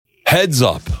Heads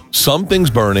up, Something's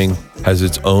Burning has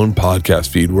its own podcast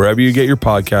feed. Wherever you get your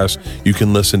podcasts, you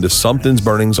can listen to Something's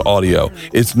Burning's audio.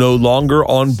 It's no longer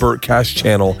on Burtcast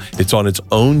channel. It's on its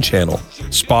own channel.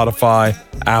 Spotify,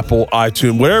 Apple,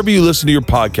 iTunes, wherever you listen to your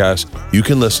podcast, you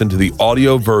can listen to the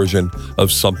audio version of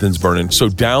Something's Burning. So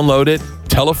download it,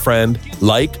 tell a friend,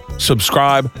 like,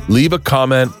 subscribe, leave a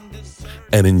comment,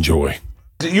 and enjoy.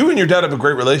 You and your dad have a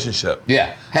great relationship.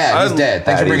 Yeah. He's dead.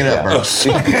 Thanks for bringing it up, bro.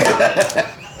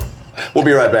 We'll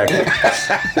be right back.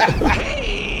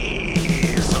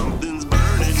 Something's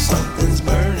burning, something's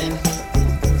burning,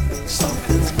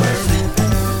 something's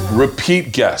burning.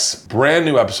 Repeat guess. Brand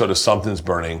new episode of Something's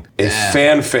Burning. A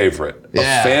fan favorite.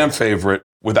 Yeah. A fan favorite.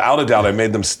 Without a doubt, I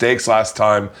made them steaks last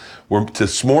time.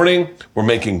 This morning, we're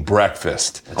making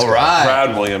breakfast. All right.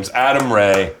 Brad Williams, Adam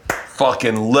Ray,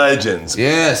 fucking legends.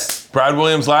 Yes. Brad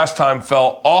Williams last time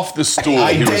fell off the stool.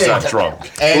 He was that drunk.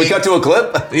 Can we cut to a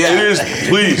clip? Yeah. It is,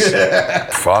 please.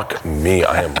 Fuck me,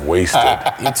 I am wasted.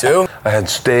 You too? I had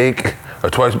steak, a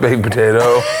twice baked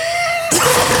potato.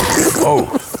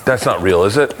 Oh, that's not real,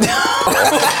 is it?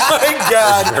 Oh my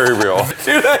God. It's very real.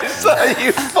 Dude, I saw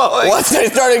you falling. Once I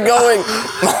started going,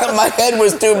 my head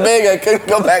was too big. I couldn't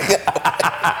go back down.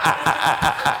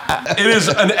 It is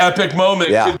an epic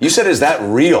moment. Yeah. You said, is that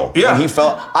real? Yeah. When he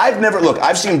fell.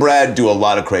 I've seen Brad do a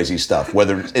lot of crazy stuff,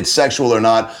 whether it's sexual or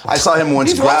not. I saw him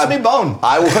once grab me bone.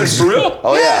 I was For real?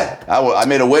 Oh yeah. I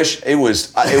made a wish. It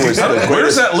was the Where's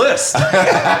greatest. that list?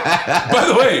 By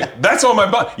the way, that's on my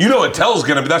butt. You know Attell's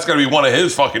that's gonna be one of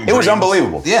his fucking dreams. It was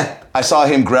unbelievable. Yeah. I saw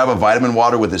him grab a vitamin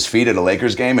water with his feet at a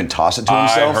Lakers game and toss it to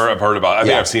himself. I've heard about it. I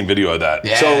think I've seen video of that.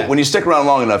 Yeah. So when you stick around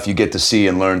long enough, you get to see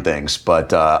and learn things.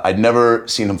 But I'd never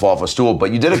seen him fall off a stool,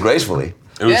 but you did it gracefully.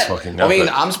 It was fucking epic. I mean,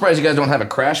 I'm surprised you guys don't have a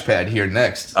crash pad here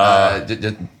next,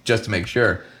 just to make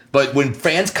sure. But when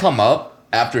fans come up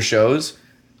after shows,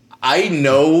 I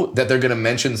know that they're going to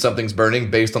mention Something's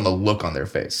Burning based on the look on their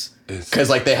face. Because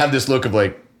like they have this look of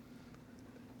like,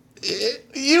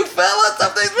 you fell at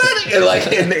Something's Burning,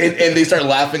 and they start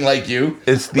laughing like you.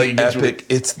 It's the epic.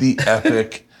 It's the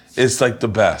epic. It's like the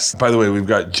best. By the way, we've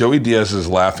got Joey Diaz's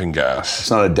laughing gas.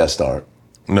 It's not a Death Star.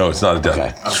 No, it's not a death.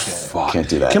 Okay. Fuck. Can't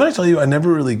do that. Can I tell you, I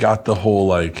never really got the whole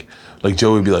like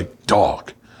Joey would be like,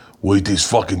 dog, wait, these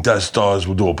fucking Death Stars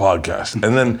will do a podcast.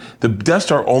 And then the Death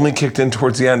Star only kicked in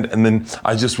towards the end, and then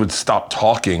I just would stop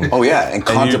talking. Oh yeah, and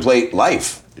contemplate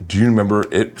life. Do you remember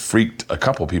it freaked a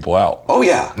couple people out? Oh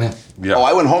yeah. Yeah. Oh,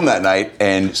 I went home that night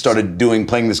and started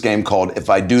playing this game called If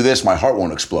I Do This, My Heart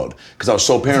Won't Explode. Because I was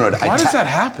so paranoid. Why does that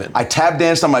happen? I tap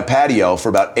danced on my patio for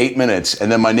about 8 minutes,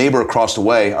 and then my neighbor across the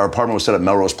way, our apartment was set up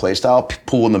Melrose Place style,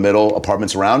 pool in the middle,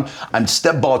 apartments around. I'm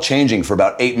step ball changing for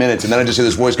about 8 minutes, and then I just hear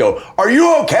this voice go, "Are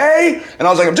you okay?" And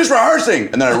I was like, "I'm just rehearsing."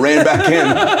 And then I ran back in,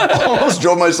 almost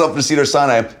drove myself to Cedar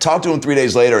Sinai. Talked to him 3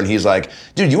 days later, and he's like,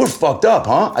 "Dude, you were fucked up,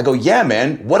 huh?" I go, "Yeah,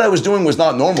 man. What I was doing was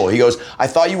not normal." He goes, "I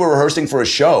thought you were rehearsing for a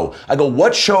show." I go,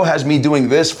 "What show has me doing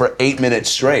this for 8 minutes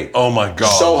straight?" Oh my God.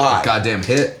 So high. Goddamn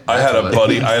hit. I had a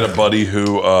buddy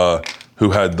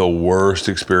who had the worst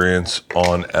experience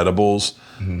on edibles.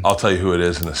 Mm-hmm. I'll tell you who it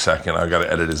is in a second. I got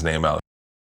to edit his name out.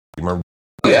 You remember?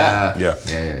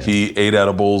 Yeah. He ate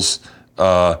edibles,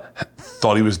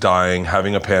 thought he was dying,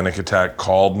 having a panic attack,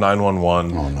 called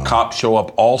 911. Oh, no. Cops show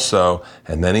up also,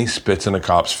 and then he spits in a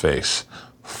cop's face.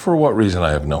 For what reason,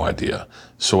 I have no idea.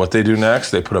 So what they do next,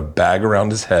 they put a bag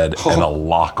around his head and a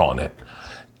lock on it.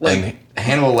 Like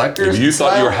Hannibal Lecter? If you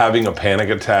thought you were having a panic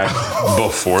attack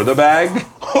before the bag,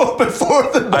 Before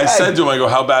the bag. I said to him, I go,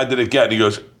 "How bad did it get?" And he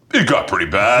goes, "It got pretty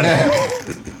bad."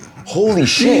 Holy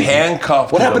shit.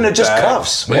 Handcuffed. What in happened a to just bag.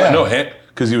 cuffs? Yeah. No,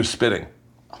 because he was spitting.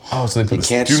 Oh, so You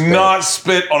can't Do spit. not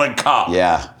spit on a cop.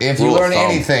 Yeah. if you Rule of learn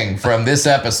thumb. anything from this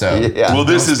episode, Yeah. Well,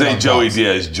 this Don't is spit a on Joey cops.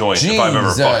 Diaz joint, if I've ever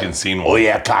Jesus. fucking seen Oh one.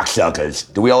 yeah,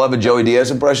 cocksuckers. Do we all have a Joey Diaz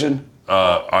impression?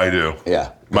 I do. Yeah.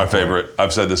 My favorite.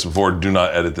 I've said this before. Do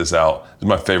not edit this out. This is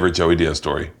my favorite Joey Diaz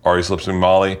story. Ari slips me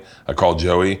Molly. I call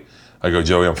Joey. I go,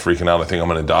 "Joey, I'm freaking out. I think I'm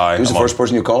going to die." Who's the first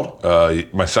person you called?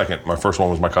 My first one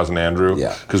was my cousin Andrew.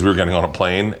 Yeah. Because we were getting on a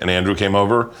plane, and Andrew came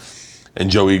over, and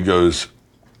Joey goes,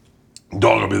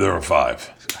 "Dog will be there at 5."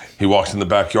 He walks in the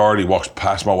backyard. He walks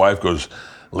past my wife, goes,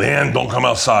 "Leanne, don't come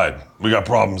outside. We got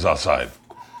problems outside."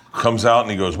 Comes out,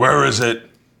 and he goes, "Where is it?"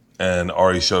 And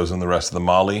Ari shows him the rest of the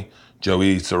Molly.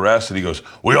 Joey eats the rest, and he goes,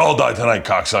 "We all die tonight,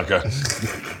 cocksucker."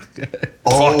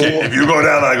 Fuck it. If you go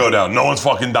down, I go down. No one's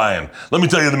fucking dying. Let me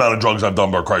tell you the amount of drugs I've done,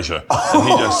 Bert Kreischer. And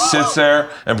he just sits there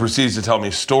and proceeds to tell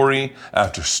me story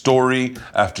after story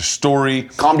after story.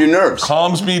 Calmed your nerves.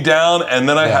 Calms me down. And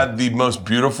then I had the most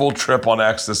beautiful trip on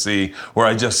ecstasy where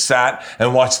I just sat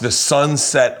and watched the sun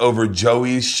set over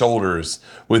Joey's shoulders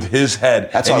with his head.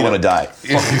 That's how I want to die.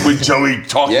 With Joey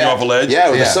talking off a ledge?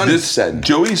 Yeah, with the sun setting.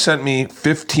 Joey sent me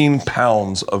 15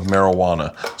 pounds of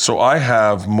marijuana. So I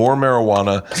have more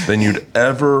marijuana than you'd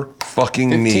ever fucking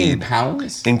 15 need.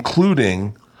 pounds?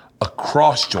 Including a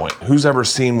cross joint. Who's ever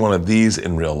seen one of these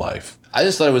in real life? I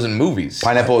just thought it was in movies.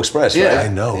 Pineapple Express, right? I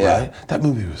know, right? That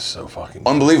movie was so fucking good.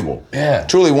 Unbelievable. Yeah.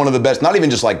 Truly one of the best, not even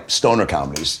just like stoner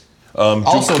comedies.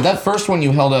 Also, that first one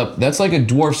you held up, that's like a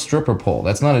dwarf stripper pole.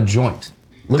 That's not a joint.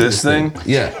 Look at This thing?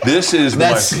 Yeah. This is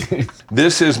my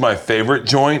favorite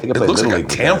joint. It play looks Little like a League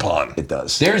with that. tampon. It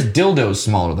does. There's dildos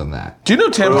smaller than that. Do you know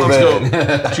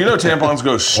tampons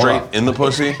go straight in the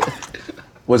pussy?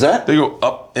 Was that? They go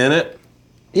up in it.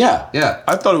 Yeah. Yeah.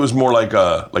 I thought it was more like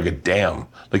a dam.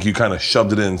 Like you kind of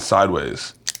shoved it in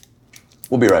sideways.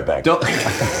 We'll be right back. Don't.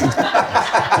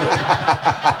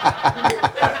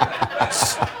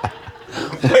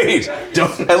 Wait,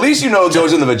 at least you know it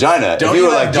goes in the vagina. Don't if you you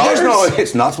were have like, do you guys know daughters?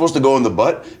 it's not supposed to go in the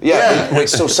butt? Yeah. Wait,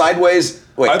 so sideways?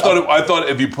 Wait. I thought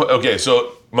if you put, okay,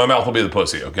 so my mouth will be the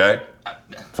pussy, okay?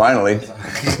 Finally.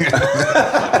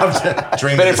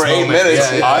 Dreaming Been in this for 8 moment.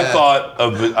 minutes. Yeah, I thought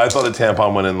a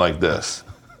tampon went in like this.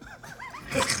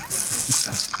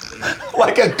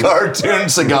 Like a cartoon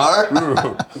cigar?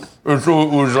 And so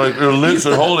it was like your lips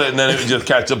would hold it and then it would just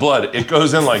catch the blood. It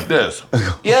goes in like this.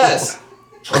 Yes.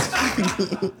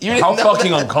 How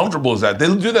fucking uncomfortable is that? They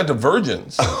do that to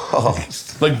virgins.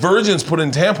 Like virgins put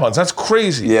in tampons. That's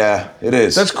crazy. Yeah, it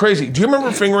is. That's crazy. Do you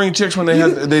remember fingering chicks when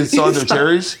they still had their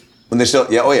cherries? When they still,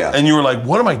 yeah, oh yeah. And you were like,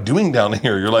 what am I doing down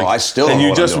here? You're like, I still and don't know you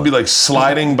what just I'm would be doing. like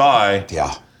sliding by.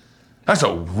 Yeah. That's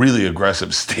a really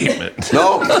aggressive statement.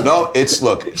 No, it's,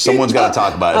 look, someone's got to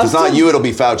talk about it. If it's not you, it'll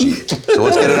be Fauci. So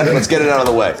let's get it out of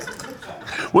the way.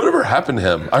 Whatever happened to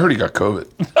him? I heard he got COVID.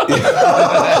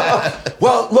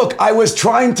 Well, look, I was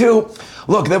trying to.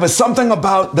 Look, there was something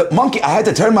about the monkey. I had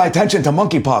to turn my attention to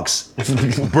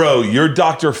monkeypox. Bro, your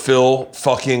Dr. Phil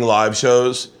fucking live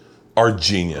shows are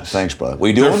genius. Thanks, brother. What are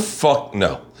you doing?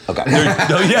 No. Okay.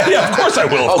 Yeah, of course I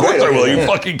will. Of course I will. Are you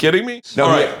fucking kidding me? No,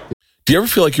 All right. Do you ever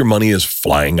feel like your money is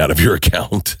flying out of your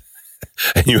account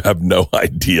and you have no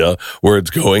idea where it's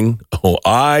going? Oh,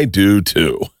 I do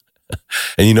too.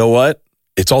 And you know what?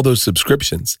 It's all those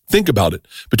subscriptions. Think about it.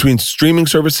 Between streaming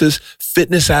services,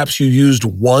 fitness apps you used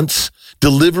once,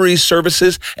 delivery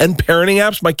services, and parenting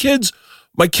apps. My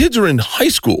kids are in high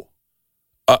school.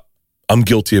 I'm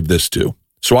guilty of this too.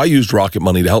 So I used Rocket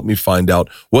Money to help me find out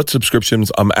what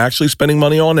subscriptions I'm actually spending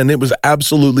money on, and it was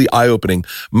absolutely eye-opening.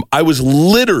 I was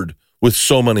littered with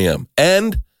so many of them,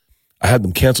 and I had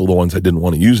them cancel the ones I didn't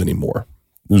want to use anymore.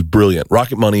 It was brilliant.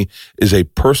 Rocket Money is a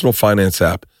personal finance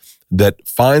app that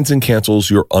finds and cancels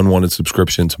your unwanted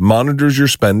subscriptions, monitors your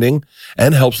spending,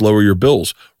 and helps lower your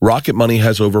bills. Rocket Money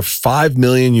has over 5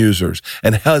 million users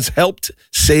and has helped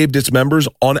save its members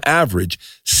on average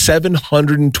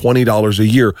 $720 a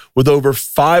year with over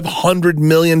 $500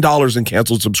 million in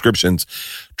canceled subscriptions.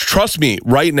 Trust me,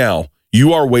 right now,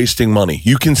 you are wasting money.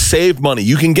 You can save money.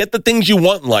 You can get the things you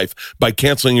want in life by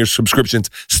canceling your subscriptions.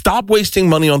 Stop wasting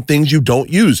money on things you don't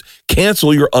use.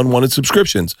 Cancel your unwanted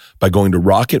subscriptions by going to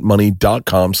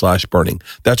rocketmoney.com/burning.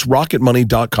 That's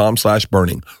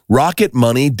rocketmoney.com/burning.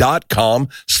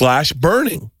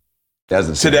 rocketmoney.com/burning.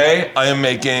 Today, I am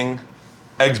making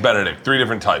Eggs Benedict, 3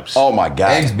 different types. Oh my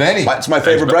God. Eggs Benny. It's my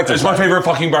favorite breakfast. It's my favorite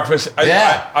fucking breakfast.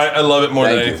 Yeah. I love it more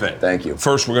than Thank you. anything. Thank you.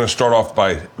 First, we're going to start off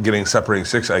by separating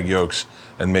 6 egg yolks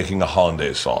and making a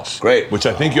hollandaise sauce. Great. Which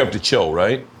I think you have to chill,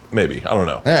 right? Maybe. I don't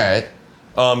know. All right.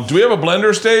 Do we have a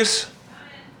blender, Stace?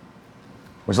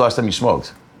 When's the last time you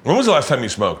smoked? When was the last time you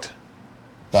smoked?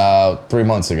 About 3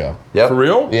 months ago. Yep. For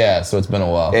real? Yeah, so it's been a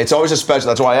while. It's always a special,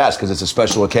 that's why I asked, because it's a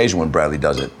special occasion when Bradley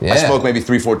does it. I Yeah. smoke maybe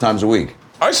 3-4 times a week.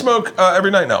 I smoke every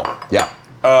night now. Yeah.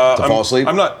 To fall asleep?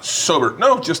 I'm not sober.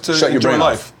 No, just to Shut your enjoy brain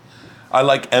life. I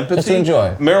like empathy. Just to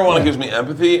enjoy. Marijuana Yeah. gives me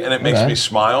empathy, and it makes Okay. me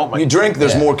smile. You drink,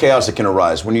 there's Yeah. more chaos that can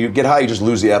arise. When you get high, you just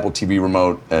lose the Apple TV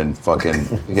remote and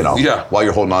fucking, Yeah. while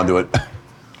you're holding on to it.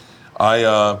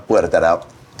 We'll edit that out.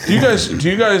 Do you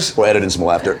guys? We'll edit in some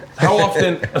laughter. How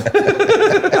often?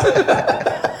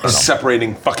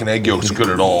 Separating fucking egg yolks good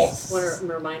at all. One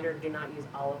reminder, do not use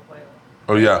olive oil.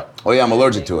 Oh yeah. Oh yeah, I'm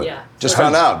allergic to it. Yeah. Just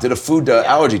found out. Did a food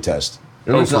allergy test.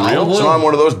 Oh, for real? So I'm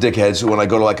one of those dickheads who, when I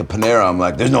go to like a Panera, I'm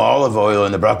like, "There's no olive oil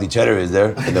in the broccoli cheddar, is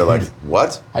there?" And they're like,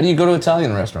 "What? How do you go to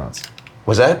Italian restaurants?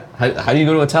 Was that?" How do you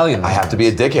go to Italian I restaurants? have to be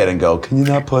a dickhead and go, "Can you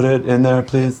not put it in there,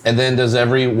 please?" And then does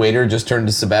every waiter just turn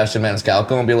to Sebastian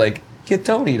Maniscalco and be like, "You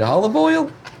don't need olive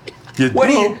oil? What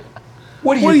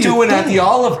are you doing at the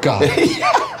Olive Garden?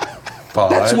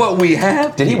 That's what we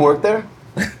have." Did he work there?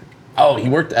 Oh, he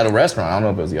worked at a restaurant. I don't know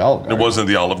if it was the Olive It Garden. wasn't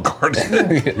the Olive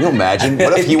Garden. Can you imagine?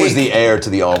 What if he was the heir to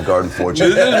the Olive Garden fortune?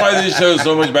 This is why this show is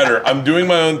so much better. I'm doing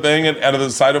my own thing, and out of the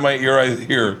side of my ear, I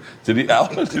hear, Did he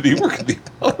work at the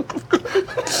Olive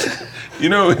Garden? You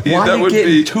know, Why that are you would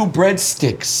getting be... 2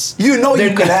 breadsticks? You know you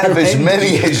They're can have as never many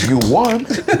ending. as you want.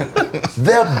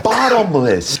 They're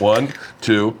bottomless. 1,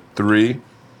 2, 3,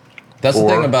 That's 4,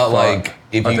 the thing about 5. like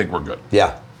if I you think we're good.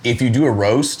 Yeah. if you do a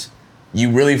roast,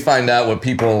 you really find out what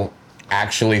people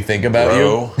actually think about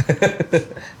you. Bro,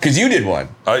 Because you did one.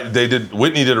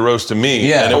 Whitney did a roast to me,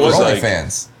 Yeah, and it was we're like...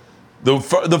 fans.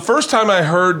 The first time I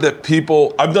heard that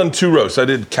people... I've done 2 roasts. I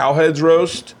did Cowhead's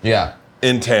roast Yeah.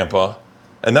 in Tampa,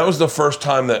 and that was the first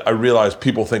time that I realized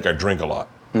people think I drink a lot.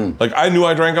 Like, I knew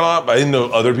I drank a lot, but I didn't know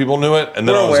other people knew it. And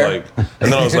then We're I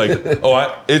aware. was like,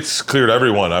 oh, it's clear to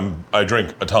everyone. I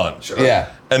drink a ton. Yeah.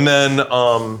 And then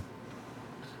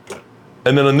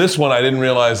on this one, I didn't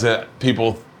realize that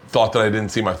people thought that I didn't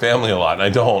see my family a lot, and I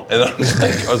don't. And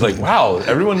I was like, wow,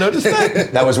 everyone noticed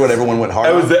that? That was what everyone went hard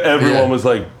on. Everyone Yeah. was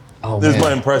like, Oh, this is man.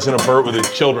 my impression of Bert with his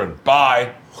children.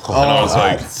 Bye. And I was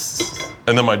like,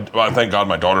 and then thank God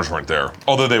my daughters weren't there.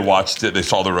 Although they watched it, they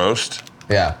saw the roast.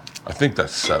 Yeah. I think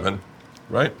that's 7,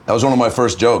 right? That was one of my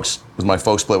first jokes. Was my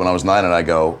folk split when I was 9, and I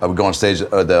would go on stage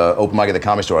at the open mic at the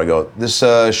Comedy Store. I go, this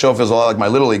show feels a lot like my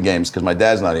Little League games because my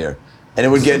dad's not here. And it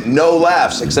would get no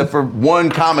laughs except for one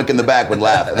comic in the back would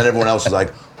laugh, and then everyone else was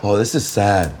like, "Oh, this is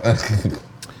sad."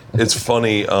 It's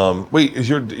funny. Wait,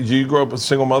 do you grow up with a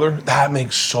single mother? That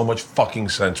makes so much fucking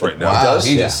sense right now. Wow, does?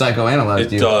 he Yeah. just psychoanalyzed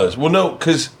It you. does. Well, no,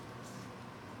 because...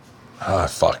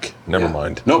 fuck. Never Yeah.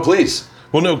 mind. No, please.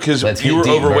 Well, no, because Let's you hit were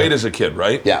deep, overweight right? as a kid,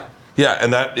 right? Yeah. Yeah,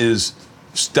 and that is...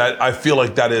 I feel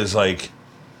like that is like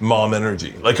mom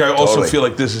energy. Like, I also Totally. feel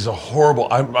like this is a horrible...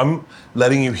 I'm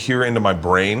letting you hear into my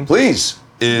brain. Please.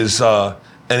 Is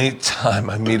anytime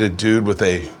I meet a dude with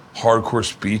a hardcore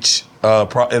speech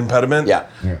impediment, Yeah.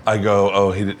 I go,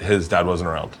 oh, his dad wasn't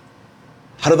around.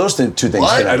 How do those two things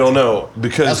What? connect? I don't know,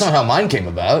 because... That's not how mine came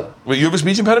about. Wait, you have a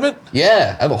speech impediment?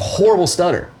 Yeah, I have a horrible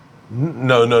stutter.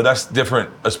 No, that's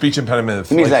different. A speech impediment.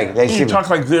 He means like they you should- talk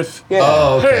like this. Yeah.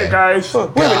 Oh, okay. Hey guys. We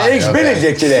have God, an eggs okay.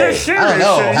 Benedict today. I don't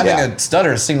know. Having Yeah. a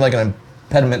stutter seemed like an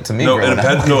impediment to me. No, growing up.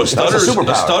 a stutter's,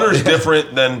 superpower. a stutter's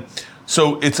different than.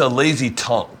 So it's a lazy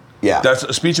tongue. Yeah. That's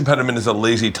a speech impediment is a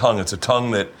lazy tongue. It's a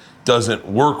tongue that doesn't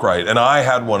work right. And I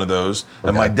had one of those,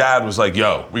 and my dad was like,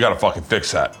 "Yo, we gotta fucking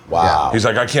fix that." Wow. He's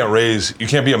like, you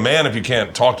can't be a man if you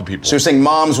can't talk to people. So you're saying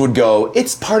moms would go,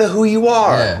 "It's part of who you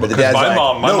are," Yeah. but the Because dad's my like,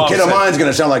 mom "No kid of said- mine's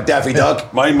gonna sound like Daffy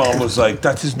Duck." My mom was like,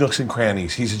 "That's his nooks and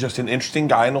crannies. He's just an interesting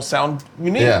guy, and he'll sound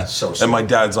unique." Yeah. So and my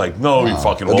dad's like, "No, you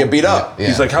fucking He'll won't." get beat up. Yeah.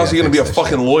 He's like, "How's he Yeah, gonna be a fix that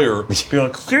fucking shit. lawyer?" Be like,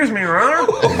 "Excuse me, Your Honor.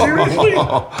 Seriously?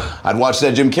 I'd watch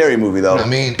that Jim Carrey movie though. I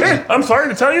mean, Hey, I'm sorry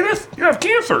to tell you this. You have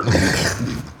cancer.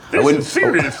 This wouldn't- is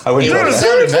serious. I wouldn't it go to that.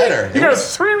 sounded better. You got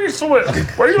 3 weeks to live.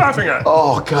 What are you laughing at?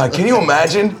 Oh God, can you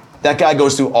imagine? That guy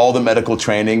goes through all the medical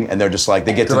training, and they're just like,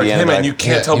 they get to They're like, the end. hey they're man, you like,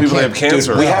 can't Yeah, tell you people they can't- have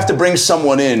cancer. we have to bring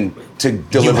someone in to You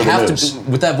deliver the have news. to,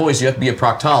 with that voice, you have to be a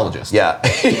proctologist. Yeah.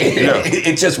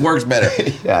 It just works better.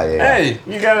 yeah. Hey,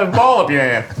 you got a ball up your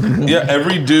ass. Yeah,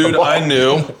 every dude I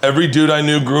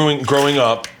knew growing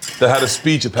up that had a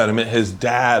speech impediment, his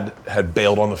dad had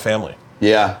bailed on the family.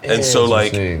 Yeah. And so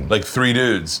Interesting. like 3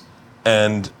 dudes.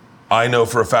 And I know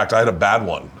for a fact I had a bad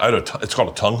one. It's called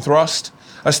a tongue thrust.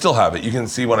 I still have it. You can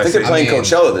see when I I think say they're playing I mean,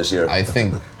 Coachella this year. I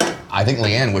think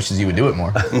Leanne wishes you would do it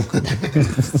more. you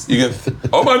can,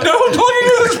 oh my God, I'm talking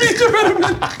to the speech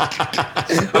impediment.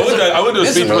 I went to a This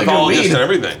is speech really good pathologist weed. and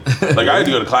everything. Like I had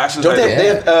to go to classes. Don't I had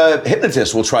they, to- they have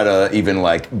hypnotists will try to even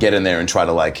like get in there and try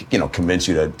to like, convince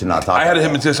you to not talk. I had a about it.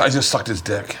 hypnotist. I just sucked his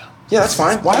dick. Yeah, that's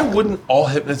fine. Why wouldn't all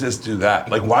hypnotists do that?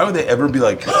 Like, why would they ever be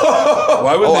like?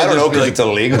 Why would Oh, they I don't know just be because like? it's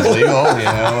illegal. It's legal,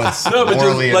 it's No, but just,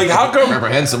 morally like, how come-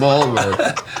 reprehensible. But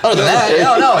other than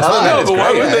that, no, it's fine. No, but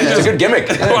why would they It's a just? good gimmick.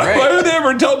 Why would they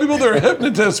ever tell people they're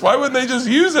hypnotists? Why wouldn't they just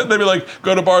use it? They'd be like,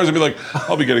 go to bars and be like,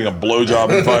 I'll be getting a blowjob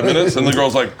in 5 minutes. And the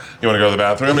girl's like, you want to go to the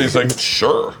bathroom? And he's like,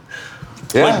 sure.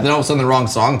 Yeah. Then all of a sudden the wrong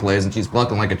song plays and she's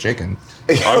clucking like a chicken.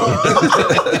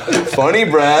 Funny,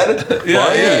 Brad.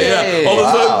 Yeah. All of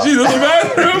a sudden, she's in the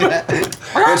bathroom.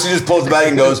 Then she just pulls back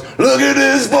and goes, "Look at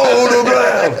this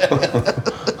photograph."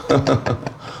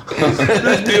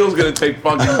 This deal's gonna take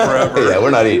fucking forever. Yeah, we're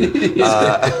not eating.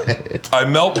 I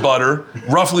melt butter,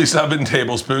 roughly 7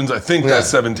 tablespoons. I think that's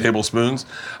 7 tablespoons.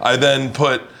 I then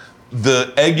put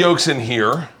the egg yolks in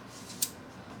here.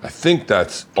 I think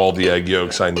that's all the egg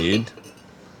yolks I need.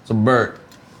 So Bert,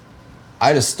 I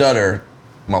had a stutter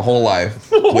my whole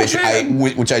life, which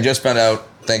I just found out,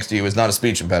 thanks to you, is not a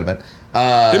speech impediment.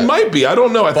 It might be. I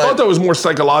don't know. I thought that was more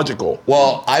psychological.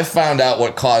 Well, I found out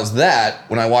what caused that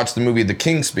when I watched the movie The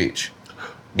King's Speech.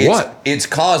 It's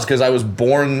caused because I was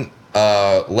born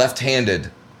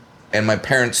left-handed, and my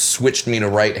parents switched me to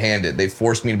right-handed. They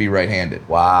forced me to be right-handed.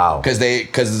 Wow.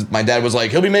 Because my dad was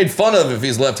like, he'll be made fun of if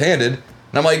he's left-handed.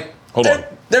 And I'm like, hold on.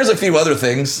 There's a few other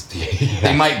things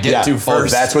they might get to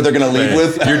first. Oh, that's what they're going to lead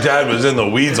with? Your dad was in the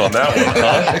weeds on that one,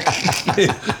 huh?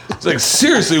 It's like,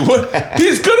 seriously, what?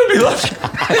 He's going to be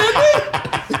left-handed.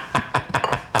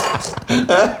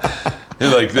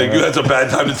 You're like, that's a bad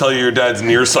time to tell you your dad's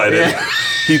nearsighted. Yeah.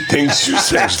 He thinks you're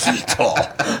 6 feet tall.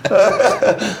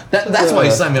 That's why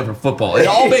he signed me up for football. It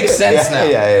all makes sense now.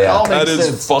 Yeah. That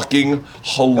is fucking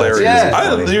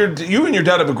hilarious. You and your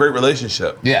dad have a great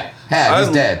relationship. Yeah. He's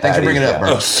dead. Thanks for bringing it up,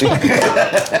 bro.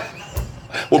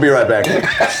 We'll be right back.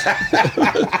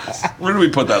 Where do we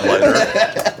put that lighter?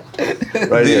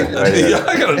 Right here. Yeah,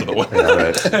 I got another one. Yeah,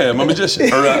 right. Hey, I'm a magician.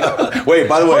 Wait,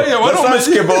 by the way, let's not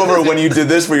skip over when you did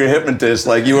this for your hypnotist.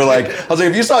 Like, you were like, I was like,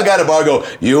 if you saw a guy at a bar go,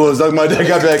 you will suck my dick,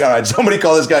 I'd be like, all right, somebody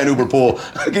call this guy an Uber pool.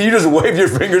 Can you just wave your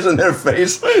fingers in their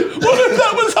face? What if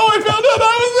that was how I found out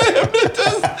I was a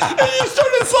hypnotist and you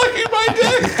started sucking my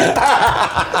dick?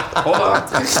 Hold on.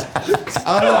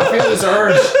 I don't know, I feel this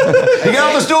urge. He got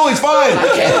off the stool, he's fine.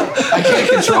 I can't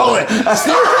control it.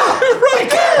 Stop! I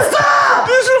can't stop!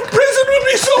 This prison would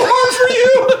be so hard for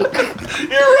you.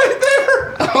 You're right there.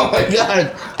 Oh my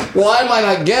God. Why am I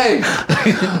not gay?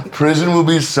 Prison will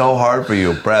be so hard for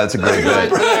you. Brad, that's a great bit.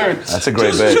 That's a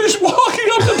great bit. Just walking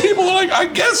up to people like, I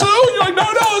guess so. You're like, no,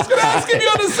 I was going to ask if you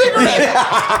had a cigarette.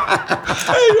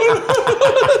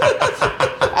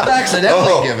 I've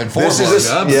accidentally given 4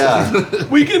 blowjobs. Yeah.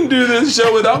 We can do this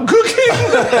show without cooking.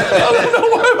 I don't know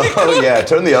why we cook. Oh, yeah.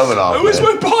 Turn the oven off. I wish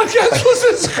my podcast was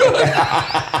as good.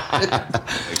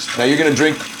 Now you're going to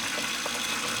drink.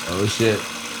 Oh, shit.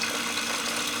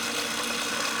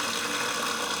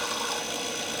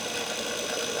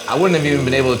 I wouldn't have even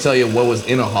been able to tell you what was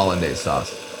in a hollandaise sauce.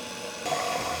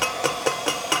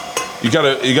 You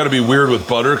gotta be weird with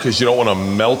butter because you don't want to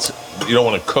melt. You don't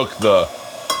want to cook the.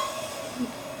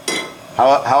 How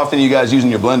often are you guys using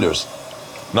your blenders?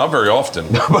 Not very often.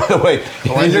 By the way,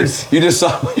 you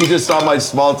just saw my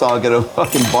small talk at a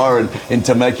fucking bar in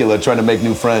Temecula trying to make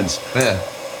new friends. Yeah.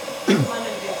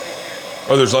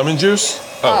 Oh, there's lemon juice?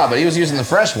 Ah, but he was using the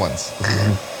fresh ones.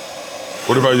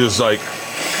 What if I just like...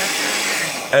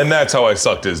 And that's how I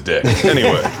sucked his dick.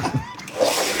 Anyway.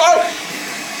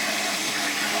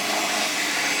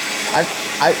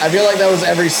 I feel like that was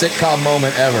every sitcom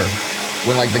moment ever.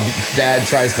 When like the dad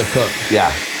tries to cook.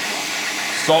 Yeah.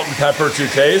 Salt and pepper to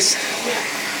taste.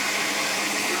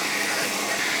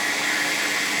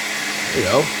 There you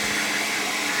go.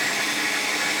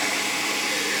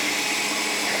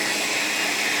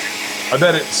 I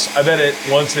bet it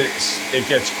once it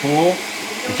gets cool,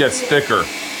 it gets thicker.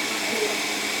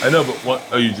 I know, but what?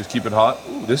 Oh, you just keep it hot.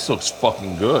 Ooh, this looks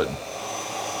fucking good.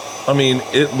 I mean,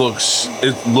 it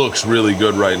looks really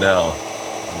good right now.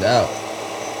 No.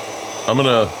 I'm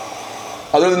gonna.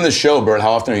 Other than the show, Bert,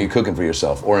 how often are you cooking for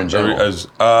yourself, or in general?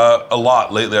 A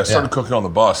lot lately. I started cooking on the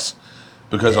bus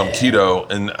because I'm keto,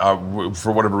 and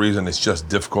for whatever reason, it's just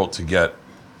difficult to get.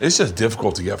 It's just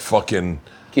difficult to get fucking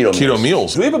keto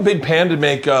meals. Do we have a big pan to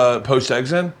make poached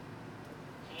eggs in?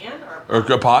 Pan or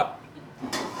a pot?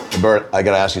 Bert, I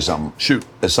gotta ask you something. Shoot.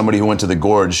 As somebody who went to the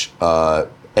Gorge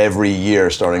every year,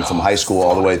 starting from high school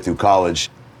all the way through college,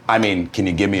 I mean, can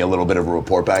you give me a little bit of a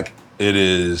report back? It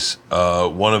is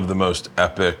one of the most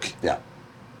epic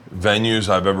venues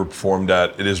I've ever performed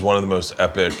at. It is one of the most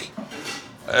epic.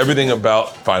 Everything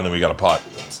about. Finally, we got a pot.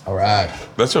 All right.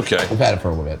 That's okay. We've had it for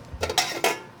a little bit.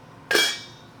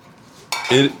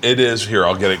 It is. Here,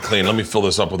 I'll get it clean. Let me fill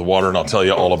this up with water, and I'll tell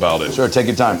you all about it. Sure, take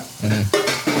your time. Mm-hmm.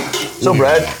 So,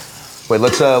 Brad, wait.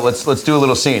 Let's do a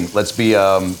little scene.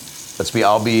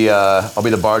 I'll be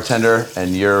the bartender,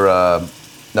 and you're.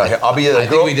 No, here, I'll be the girl. I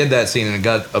think we did that scene and it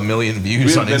got 1 million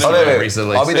views on Instagram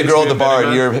recently. I'll be the girl at the bar,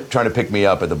 and you're trying to pick me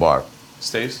up at the bar.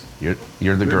 Stace? You're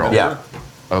the girl. Yeah.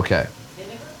 Okay.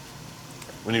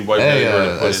 We need white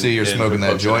vinegar. Hey, I see you're smoking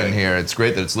that joint in here. It's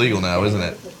great that it's legal now, isn't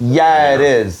it? Yeah, it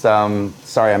is.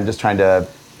 Sorry, I'm just trying to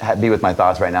be with my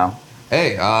thoughts right now.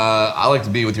 Hey, I like to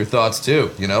be with your thoughts too.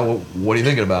 You know, what are you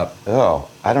thinking about? Oh,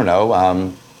 I don't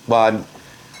know. Well,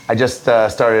 I just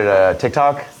started a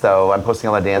TikTok, so I'm posting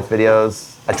all the dance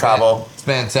videos. I travel. It's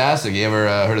fantastic. You ever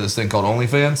heard of this thing called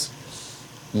OnlyFans?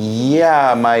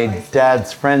 Yeah, my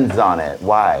dad's friend's on it.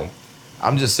 Why?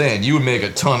 I'm just saying, you would make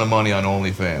a ton of money on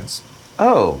OnlyFans.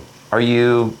 Oh, do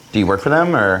you work for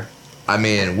them or? I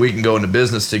mean, we can go into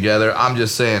business together. I'm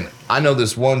just saying, I know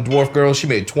this one dwarf girl, she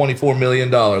made $24 million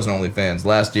on OnlyFans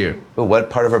last year. Ooh, what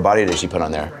part of her body did she put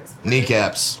on there?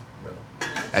 Kneecaps.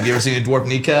 Have you ever seen a dwarf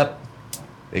kneecap?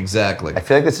 Exactly. I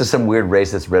feel like this is some weird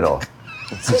racist riddle.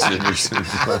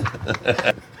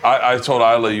 I told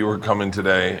Isla you were coming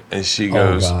today, and she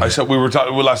goes, God. I said, we were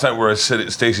talking, last night we were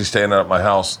Stacy's staying at my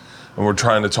house, and we're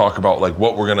trying to talk about like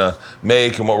what we're gonna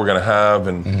make and what we're gonna have,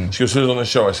 and she goes, who's on the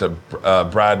show? I said,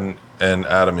 Brad and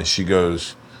Adam, and she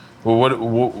goes, well,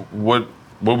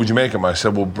 what would you make him? I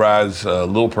said, well, Brad's a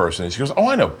little person. And she goes, oh,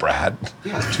 I know Brad. Do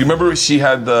you remember she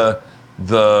had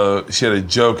she had a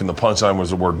joke and the punchline was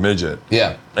the word midget.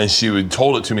 Yeah. And she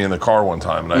told it to me in the car one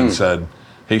time, and I said,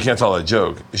 hey, you can't tell that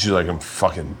joke. She's like, I'm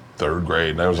fucking third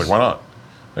grade. And I was like, why not?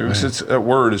 I go, that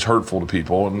word is hurtful to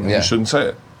people, and you shouldn't say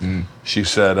it. She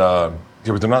said, yeah,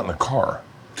 but they're not in the car.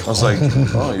 I was like,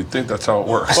 oh, you'd think that's how it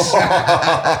works.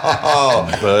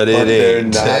 But they're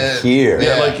not here.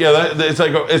 It's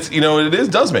like,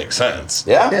 does make sense.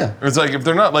 Yeah? It's like, if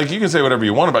they're not, like, you can say whatever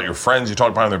you want about your friends, you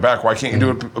talk behind their back, why can't you do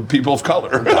it with people of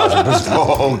color?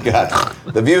 Oh, God.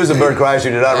 The views of Bert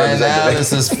Kreischer do not And now represent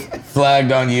this is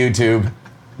flagged on YouTube.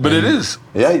 But it is.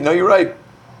 Yeah, no, you're right.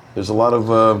 There's a lot of...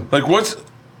 Like,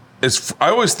 I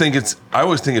always think this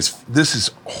is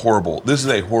horrible. This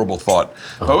is a horrible thought.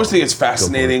 I always think it's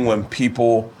fascinating when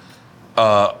people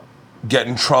get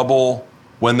in trouble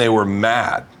when they were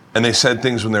mad, and they said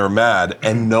things when they were mad,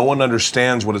 and no one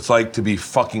understands what it's like to be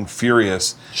fucking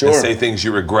furious and say things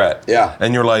you regret. Yeah.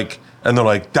 And you're like, and they're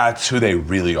like, that's who they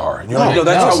really are. And you're like, no,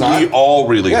 that's how we all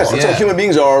really are. That's how human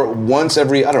beings are once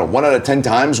every, 1 out of 10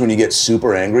 times when you get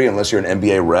super angry, unless you're an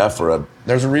NBA ref or a...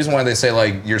 There's a reason why they say,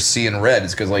 like, you're seeing red.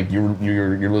 It's because, like, you're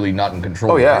really not in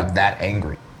control. Oh, yeah. You're that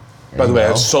angry. By the way, I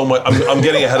have so much. I'm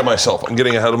getting ahead of myself. I'm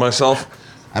getting I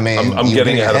mean, I'm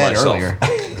getting ahead of myself. Earlier.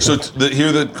 So here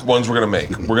are the ones we're gonna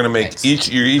make. We're gonna make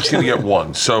you're each gonna get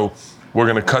one. So we're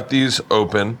gonna cut these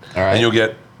open, and you'll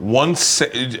get one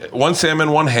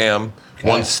salmon, one ham,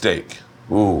 one steak.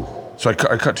 Ooh. So I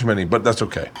cut too many, but that's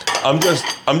okay. I'm just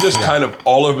kind of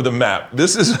all over the map.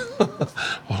 This is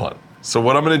hold on. So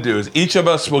what I'm gonna do is each of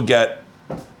us will get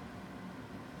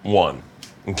one.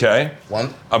 Okay.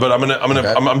 One. But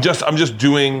I'm just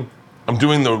doing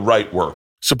the right work.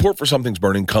 Support for Something's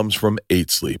Burning comes from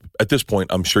 8 Sleep. At this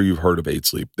point, I'm sure you've heard of 8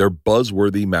 Sleep. Their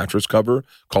buzzworthy mattress cover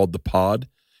called the Pod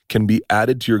can be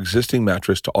added to your existing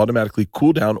mattress to automatically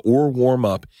cool down or warm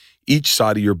up each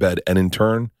side of your bed, and in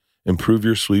turn, improve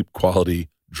your sleep quality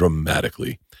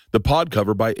dramatically. The Pod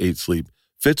cover by 8 Sleep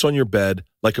fits on your bed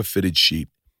like a fitted sheet.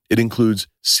 It includes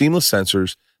seamless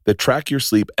sensors that track your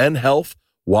sleep and health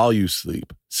while you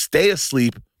sleep. Stay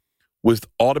asleep with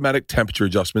automatic temperature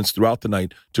adjustments throughout the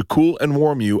night to cool and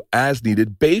warm you as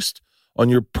needed based on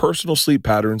your personal sleep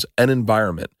patterns and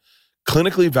environment.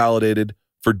 Clinically validated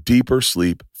for deeper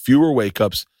sleep, fewer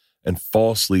wake-ups, and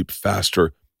fall asleep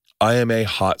faster. I am a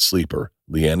hot sleeper.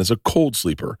 Leanne is a cold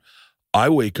sleeper. I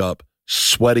wake up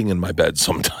sweating in my bed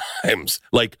sometimes,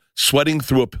 like sweating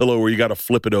through a pillow where you got to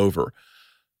flip it over.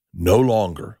 No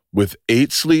longer. With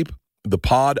 8 Sleep, the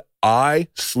Pod, I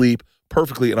sleep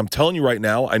perfectly. And I'm telling you right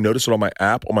now, I notice it on my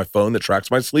app on my phone that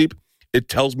tracks my sleep. It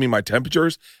tells me my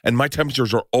temperatures, and my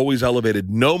temperatures are always elevated.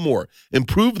 No more.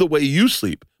 Improve the way you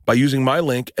sleep by using my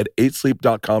link at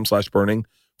 8sleep.com/burning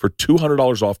for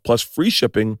 $200 off plus free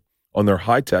shipping on their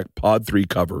high-tech Pod 3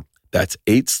 cover. That's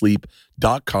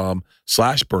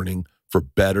 8sleep.com/burning for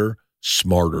better,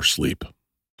 smarter sleep.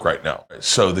 Right now.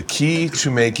 So the key to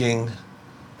making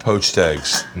poached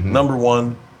eggs, number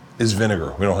one is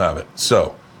vinegar. We don't have it.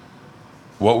 So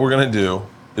what we're going to do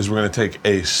is we're going to take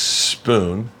a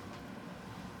spoon.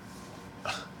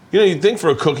 You'd think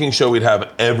for a cooking show we'd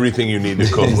have everything you need to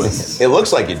cook with. It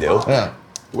looks like you do. Yeah.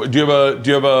 Do you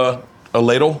have a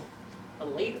ladle? A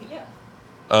ladle, yeah.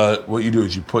 What you do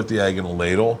is you put the egg in a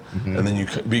ladle, and then you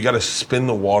got to spin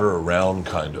the water around,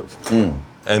 kind of,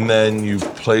 and then you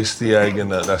place the egg in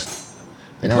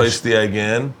place the egg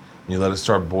in, and you let it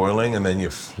start boiling, and then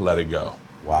you let it go.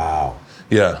 Wow.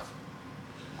 Yeah.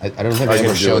 I don't think I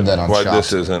ever showed that on Why Chopped.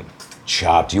 this isn't?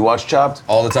 Chopped. You watch Chopped?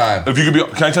 All the time. If you could be,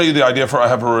 can I tell you the idea for I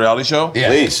have a reality show? Yeah.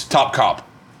 Please. Top Cop.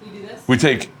 You do this? We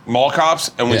take mall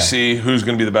cops and we Yeah. see who's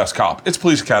going to be the best cop. It's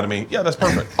Police Academy. Yeah, that's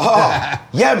perfect.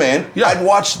 Yeah, man. Yeah. I'd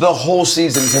watch the whole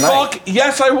season tonight. Fuck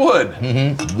yes, I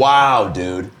would. Wow,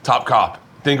 dude. Top Cop.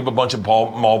 think of a bunch of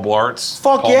mall blarts.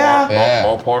 Fuck Paul yeah.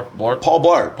 Blart. Paul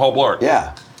Blart. Paul Blart.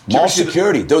 Yeah. Did you Mall ever see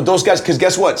security. Those guys, because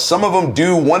guess what? Some of them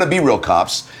do want to be real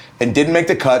cops and didn't make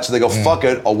the cut, so they go, fuck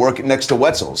it, I'll work next to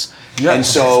Wetzel's. Yeah. And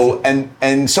so,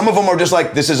 and some of them are just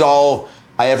like, this is all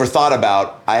I ever thought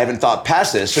about. I haven't thought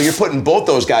past this. So you're putting both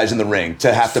those guys in the ring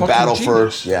to have to Fucking battle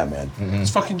genius. for. Yeah, man.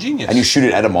 It's fucking genius. And you shoot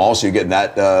it at a mall, so you're getting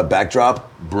that backdrop.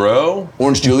 Bro.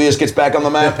 Orange Julius gets back on the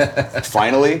map,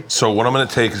 finally. So what I'm gonna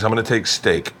take is I'm gonna take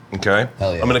steak, okay?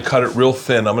 Hell yeah. I'm gonna cut it real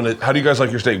thin. How do you guys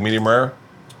like your steak? Medium rare?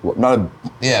 What, not a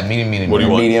Yeah, medium. What do you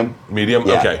want? Medium. Medium?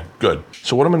 Yeah. Okay, good.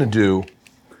 So what I'm gonna do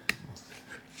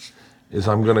is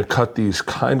I'm gonna cut these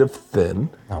kind of thin.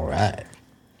 All right.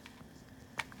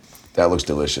 That looks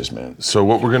delicious, man. So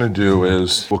what we're gonna do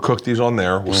is we'll cook these on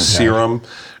there. We'll sear them,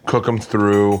 cook them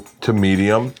through to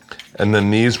medium, and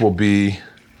then these will be.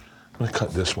 I'm gonna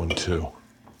cut this one too,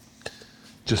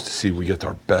 just to see if we get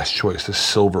our best choice. This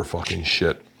silver fucking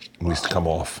shit needs to come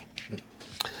off.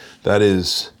 That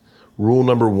is rule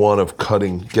number one of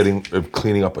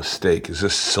cleaning up a steak. Is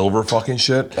this silver fucking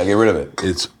shit? Gotta get rid of it.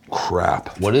 It's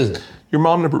crap. What is it? Your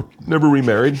mom never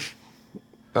remarried,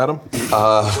 Adam?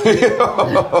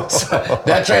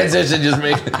 That transition just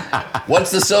made.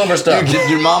 What's the silver stuff? Did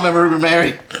your mom ever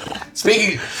remarry?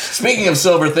 Speaking of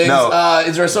silver things, No.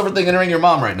 is there a silver thing entering your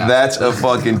mom right now? That's a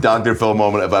fucking Dr. Phil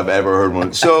moment if I've ever heard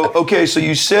one. So, okay, so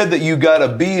you said that you got a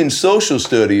B in social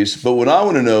studies, but what I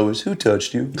want to know is who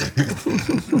touched you?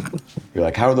 You're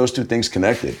like, how are those two things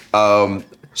connected?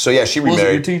 So yeah, she Was it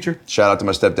remarried. your teacher? Shout out to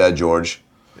my stepdad, George.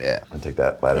 Yeah. I'll take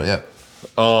that ladder. Yeah.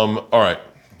 All right.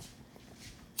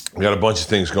 We got a bunch of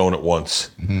things going at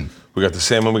once. We got the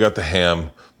salmon, we got the ham,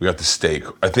 we got the steak.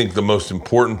 I think the most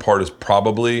important part is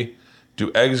probably,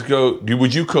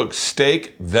 would you cook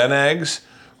steak, then eggs?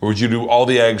 Or would you do all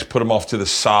the eggs, put them off to the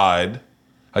side?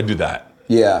 I'd do that.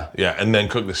 Yeah. Yeah, and then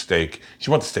cook the steak.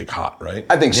 You want the steak hot, right?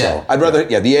 I think Yeah. so. I'd rather,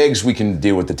 the eggs we can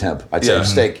deal with the temp. I'd say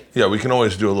steak. Yeah, we can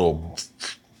always do a little.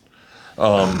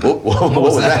 What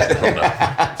was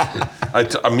that?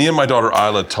 Me and my daughter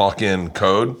Isla talk in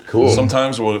code. Cool.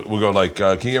 Sometimes we'll go like,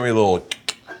 can you give me a little?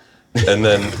 And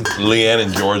then Leanne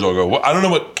and George will go, well, I don't know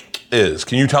what is.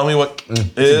 Can you tell me what is?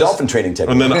 It's a dolphin training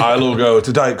technique. And then Isla will go, it's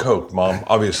a Diet Coke, Mom,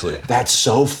 obviously. That's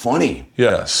so funny.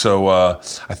 Yeah, so I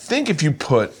think if you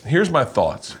here's my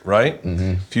thoughts, right?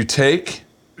 If you take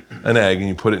an egg and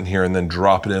you put it in here and then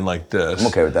drop it in like this. I'm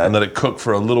okay with that. And let it cook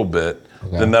for a little bit,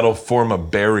 then that'll form a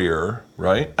barrier,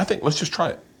 right? Let's just try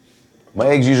it. My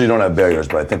eggs usually don't have barriers,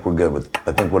 but I think we're good with,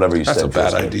 whatever you That's said. a bad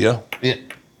feels good. idea. Yeah.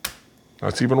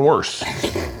 That's even worse.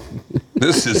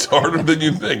 This is harder than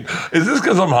you think. Is this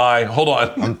because I'm high? Hold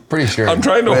on. I'm pretty sure. I'm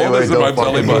trying to hold this in my don't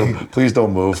belly fucking button. move. Please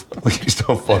don't move. Please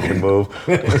don't fucking move.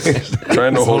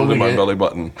 Trying to hold it in my holding it. belly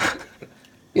button.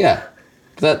 Yeah.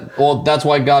 That's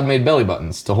why God made belly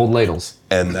buttons, to hold ladles.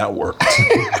 And that worked.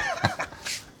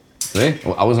 See?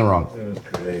 Well, I wasn't wrong.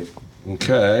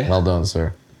 Okay. Well done,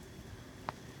 sir.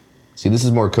 See, this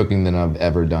is more cooking than I've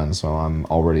ever done, so I'm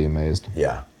already amazed.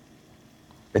 Yeah.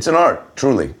 It's an art,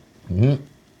 truly. You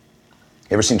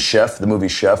ever seen Chef, the movie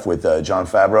Chef with John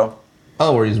Favreau?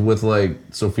 Oh, where he's with like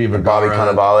Sofia Vergara. Bobby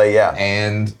Cannavale, yeah.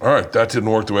 And All right, that didn't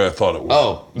work the way I thought it would.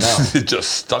 Oh, no. It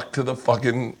just stuck to the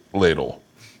fucking ladle.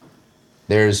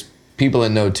 there's people that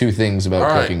know two things about All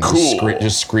right, cooking. cool.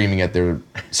 Just screaming at their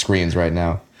screens right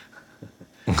now.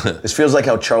 This feels like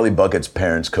how Charlie Bucket's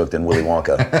parents cooked in Willy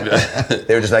Wonka.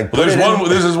 They were just like,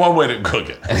 This is one way to cook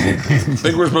it. I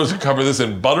think we're supposed to cover this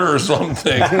in butter or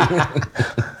something.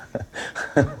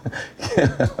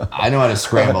 I know how to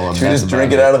scramble them. Should we just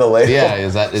drink it out of the ladle? Yeah,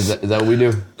 is that what we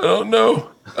do? I don't know.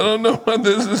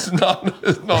 This is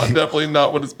definitely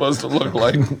not what it's supposed to look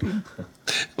like.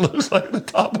 It looks like the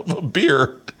top of a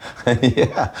beer.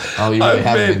 Yeah. Oh, you really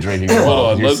haven't been drinking it. Hold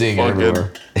on, You're let's seeing it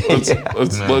everywhere.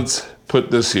 let's put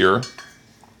this here.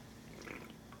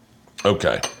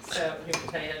 Okay. So here can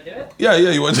tell you how to do it. Yeah.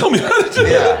 You want to tell me how to do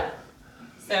it? Yeah.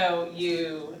 So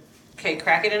you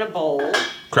crack it in a bowl.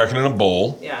 Crack it in a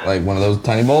bowl Yeah. Like one of those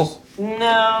tiny bowls?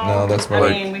 no. that's more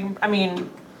like- I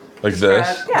mean, like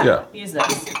this. yeah. Use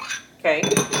this. Okay.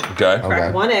 Okay. Okay.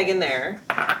 Crack one egg in there.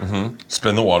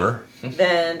 Spin the water.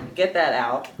 Then get that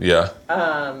out. Yeah.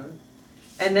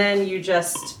 And then you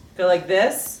just go like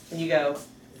this, and you go.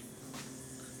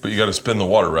 But you got to spin the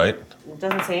water, right? It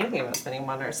doesn't say anything about spinning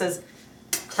water. It says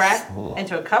crack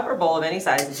into a cup or bowl of any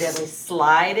size and gently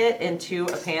slide it into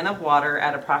a pan of water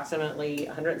at approximately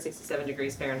 167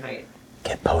 degrees Fahrenheit.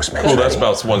 Get Postmates. Well, that's ready.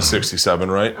 about 167,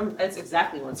 right? It's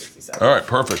exactly 167. All right,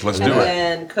 perfect. Let's do And it.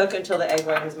 then cook until the egg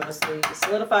white is mostly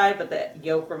solidified, but the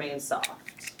yolk remains soft.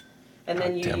 And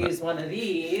then you damn it. use one of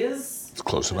these. It's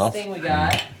close This enough. thing we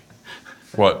got.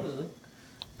 What?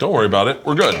 Don't worry about it.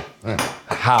 We're good.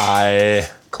 Hi.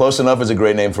 Close Enough is a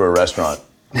great name for a restaurant.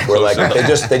 Where like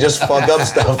they just fuck up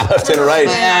stuff left and right.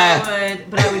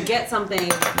 But I would get something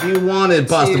You wanted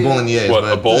pasta bolognese. What,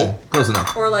 but a bowl? Close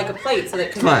enough. or like a plate so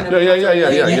that can Fine.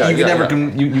 Yeah.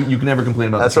 You can never complain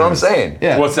about That's the what I'm service. saying.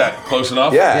 Yeah. What's that? Close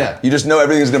enough? Yeah. Yeah. You just know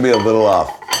everything's gonna be a little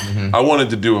off. I wanted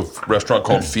to do a restaurant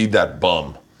called Feed That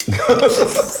Bum.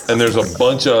 And there's a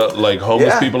bunch of like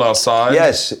homeless Yeah. people outside.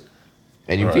 Yes.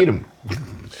 And you feed them.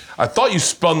 I thought you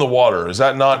spun the water. Is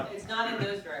that not? It's not in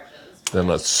those directions. Then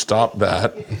let's stop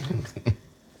that.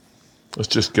 Let's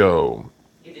just go.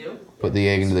 You do? Put the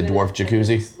egg into the dwarf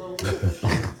jacuzzi.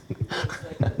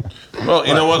 Well,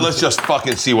 you know what? Let's just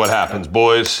fucking see what happens,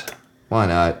 boys. Why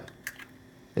not?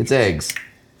 It's eggs.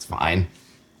 It's fine.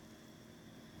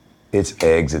 It's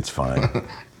eggs. It's fine.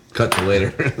 Cut to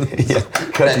later.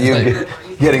 Cut to you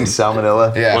getting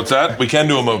salmonella. Yeah. What's that? We can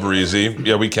do them over easy.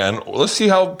 Yeah, we can. Let's see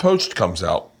how poached comes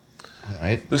out. All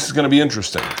right. This is going to be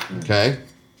interesting. Okay.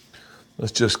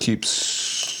 Let's just keep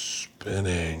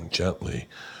spinning gently.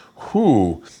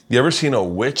 Whew. You ever seen a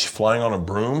witch flying on a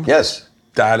broom? Yes.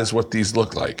 That is what these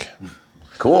look like.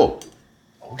 Cool.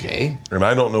 Okay. And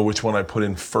I don't know which one I put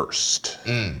in first.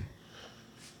 I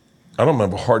don't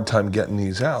have a hard time getting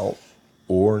these out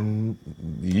or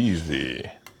easy.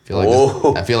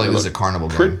 I feel like this is a carnival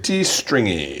game. Pretty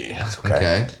stringy.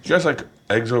 Okay. You guys like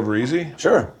eggs over easy?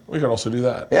 Sure. We can also do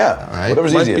that. Yeah. right.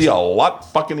 Whatever's Might easiest. be a lot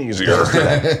fucking easier.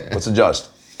 Let's adjust.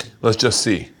 Let's just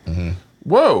see.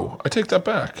 Whoa, I take that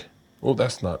back. Oh,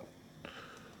 that's not.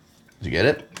 Did you get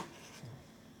it?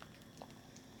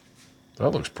 That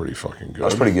looks pretty fucking good.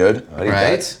 That's pretty good. I'd eat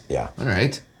Right? that. Yeah. All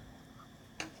right.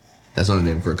 That's not a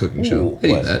name for a cooking show. I'd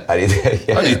eat What? that. I'd eat that.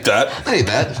 Yeah. I'd eat that. I'd eat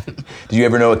that. Did you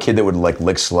ever know a kid that would like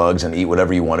lick slugs and eat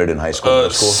whatever you wanted in high school? Middle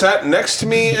school? Sat next to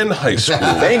me in high school.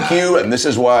 Thank you, and this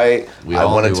is why We I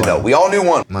all wanted knew to know. one. We all knew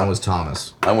one. Mine was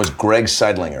Thomas. Mine was Greg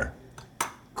Seidlinger.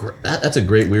 That's a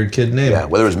great weird kid name. Yeah,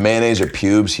 whether it was mayonnaise or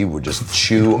pubes, he would just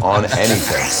chew on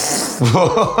anything.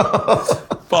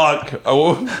 Fuck.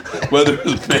 Whether it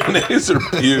was mayonnaise or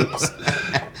pubes.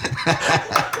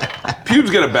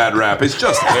 Pubes get a bad rap. It's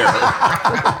just hair.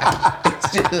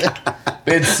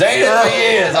 Been saying it for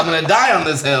years. I'm gonna die on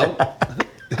this hill.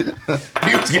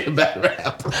 Pubes get a bad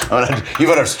rap. You've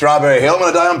had a strawberry hill, I'm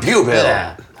gonna die on pube hill.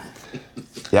 Yeah.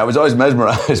 Yeah, I was always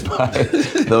mesmerized by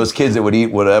those kids that would eat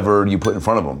whatever you put in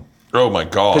front of them. Oh my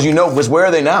God. Because you know, where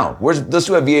are they now? Where's those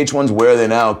who have VH1s? Where are they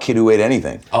now? Kid who ate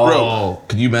anything. Oh,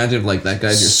 could you imagine if like that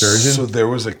guy's your surgeon? So there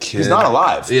was a kid. He's not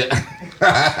alive.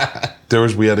 Yeah.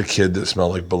 We had a kid that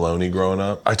smelled like bologna growing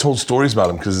up. I told stories about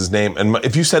him because his name, and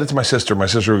if you said it to my sister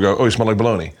would go, oh, he smelled like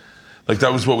bologna. Like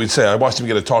that was what we'd say. I watched him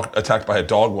get attacked by a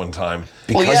dog one time.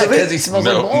 Well, yeah, because he smells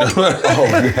like bologna. Oh,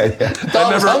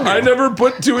 yeah. I never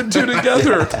put two and two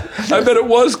together. I bet it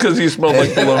was because he smelled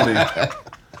like bologna.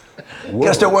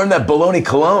 Gotta start wearing that bologna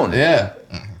cologne. Yeah.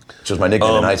 Which was my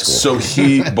nickname in high school.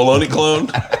 So bologna clone.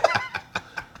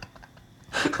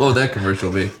 What would that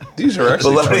commercial be? These are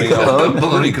actually Bologna turning out. cologne.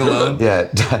 Bologna cologne.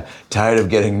 Yeah, tired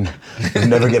of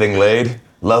never getting laid.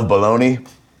 Love bologna.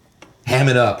 Ham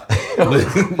it up.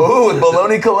 With Ooh, with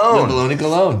bologna cologne. bologna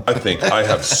cologne. I think I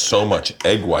have so much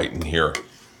egg white in here.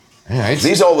 All right.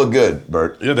 These all look good,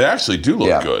 Bert. Yeah, they actually do look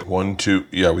Yeah. good. 1, 2.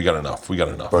 Yeah, we got enough.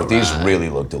 Bert, these really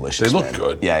look delicious. They look man.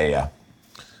 good. Yeah.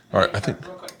 All right, I think.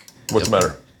 Real quick. What's the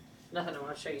matter? Nothing. I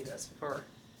want to show you this before.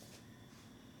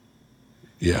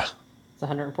 Yeah, It's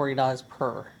 $140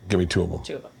 per give me 2 of them.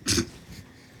 2 of them.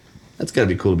 That's gotta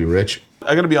be cool to be rich.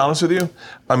 I got to be honest with you.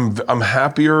 I'm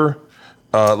happier.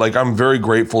 I'm very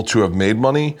grateful to have made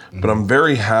money, but I'm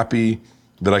very happy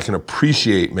that I can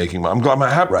appreciate making money. I'm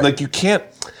happy. Right. Like you can't.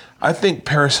 I think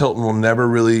Paris Hilton will never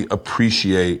really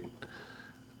appreciate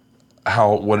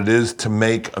what it is to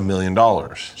make $1 million.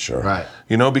 Sure. Right.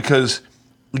 You know, because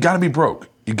you got to be broke.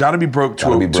 You got to be broke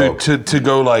Gotta be broke. to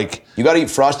go like. You got to eat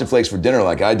Frosted Flakes for dinner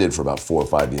like I did for about 4 or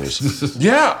 5 years.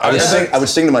 Yeah, I would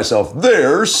sing to myself,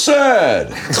 "They're sad,"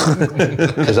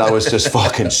 because I was just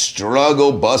fucking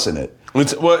struggle bussing it.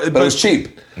 But But it was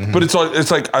cheap. But it's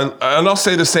like and I'll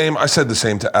say the same. I said the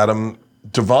same to Adam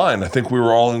Devine. I think we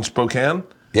were all in Spokane,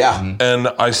 Yeah. and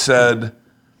I said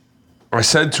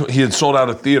he had sold out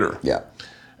a theater, Yeah.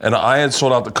 and I had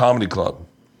sold out the comedy club,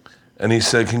 and he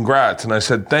said congrats, and I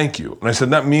said thank you, and I said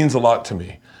that means a lot to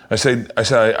me. I said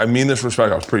I mean this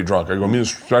respect. I was pretty drunk. I go I mean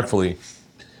this respectfully,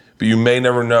 but you may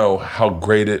never know how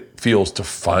great it feels to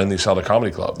finally sell the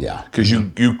comedy club. Yeah. because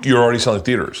you're already selling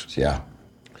theaters. Yeah.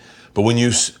 But when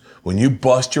when you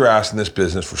bust your ass in this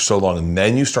business for so long and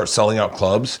then you start selling out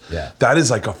clubs, that is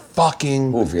like a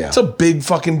fucking, it's a big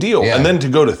fucking deal. And then to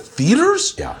go to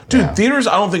theaters? Dude, theaters,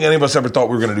 I don't think any of us ever thought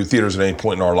we were going to do theaters at any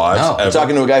point in our lives. No. I'm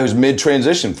talking to a guy who's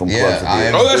mid-transition from club to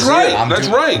theater. Oh, that's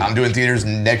right. I'm doing theaters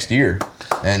next year.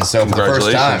 And so for the first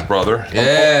Congratulations, time. brother.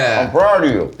 Yeah. I'm proud of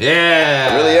you. Yeah.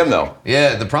 I really am, though.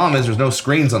 Yeah, the problem is there's no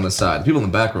screens on the side. People in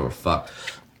the back row are fucked.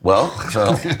 Well,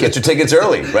 get your tickets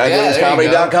early.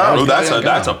 RagWilliamsComedy.com. Oh,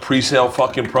 that's a pre-sale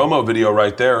fucking promo video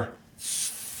right there.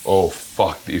 Oh,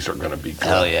 fuck. These are going to be good.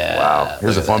 Hell yeah. Wow.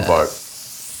 Here's the fun part.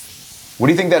 What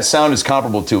do you think that sound is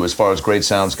comparable to as far as great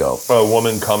sounds go? A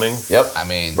woman coming. Yep. I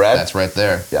mean, Brad? that's right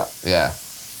there. Yeah. Yeah.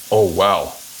 Oh,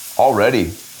 wow. Already.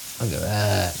 Look at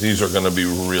that. These are going to be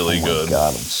really good.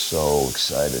 God, I'm so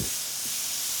excited.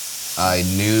 I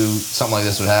knew something like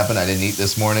this would happen. I didn't eat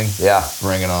this morning. Yeah.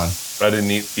 Bring it on. I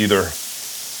didn't eat either.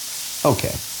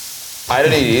 Okay. I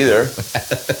didn't eat either.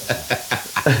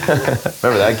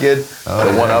 Remember that kid?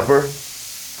 The one-upper?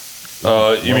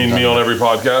 You mean me on every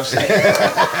podcast?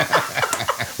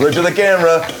 Look to the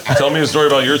camera. Tell me a story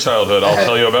about your childhood. I'll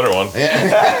tell you a better one.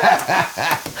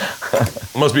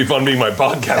 Must be fun being my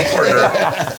podcast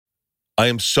partner. I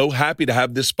am so happy to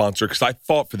have this sponsor because I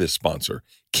fought for this sponsor,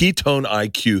 Ketone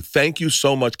IQ. Thank you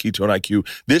so much, Ketone IQ.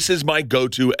 This is my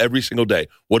go-to every single day.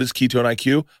 What is Ketone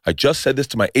IQ? I just said this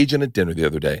to my agent at dinner the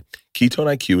other day. Ketone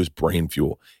IQ is brain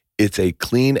fuel. It's a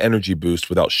clean energy boost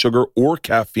without sugar or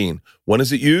caffeine. When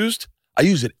is it used? I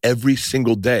use it every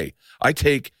single day. I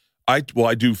do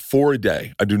 4 a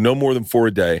day. I do no more than 4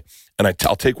 a day, and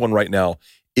I'll take one right now.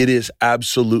 It is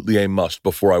absolutely a must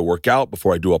before I work out,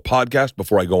 before I do a podcast,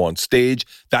 before I go on stage.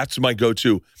 That's my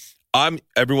go-to.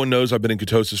 Everyone knows I've been in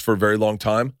ketosis for a very long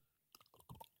time,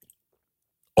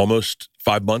 almost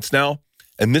 5 months now,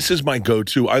 and this is my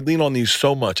go-to. I lean on these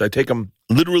so much. I take them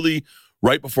literally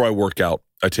right before I work out.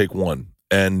 I take one,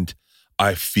 and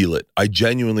I feel it. I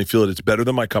genuinely feel it. It's better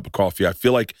than my cup of coffee. I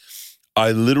feel like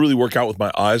I literally work out with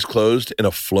my eyes closed in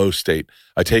a flow state.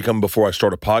 I take them before I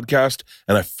start a podcast,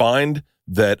 and I find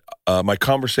that my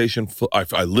conversation,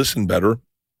 I listen better,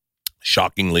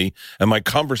 shockingly, and my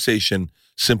conversation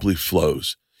simply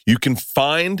flows. You can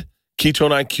find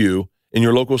Ketone IQ in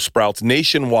your local Sprouts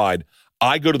nationwide.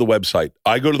 I go to the website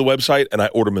and I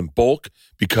order them in bulk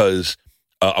because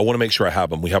I want to make sure I have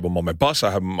them. We have them on my bus,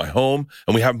 I have them in my home,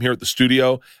 and we have them here at the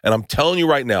studio. And I'm telling you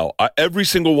right now, every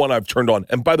single one I've turned on.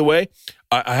 And by the way,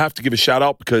 I have to give a shout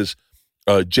out because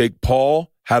Jake Paul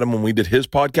had him when we did his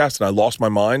podcast, and I lost my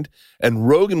mind. And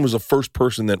Rogan was the first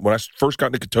person that, when I first got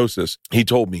into ketosis, he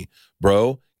told me,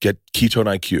 bro, get Ketone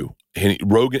IQ.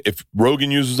 If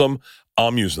Rogan uses them,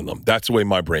 I'm using them. That's the way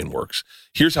my brain works.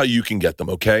 Here's how you can get them,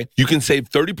 okay? You can save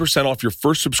 30% off your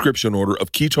first subscription order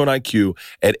of Ketone IQ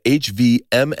at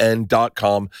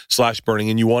hvmn.com/burning,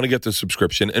 and you want to get the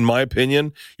subscription. In my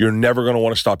opinion, you're never going to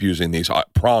want to stop using these. I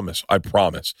promise.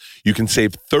 You can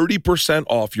save 30%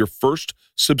 off your first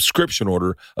subscription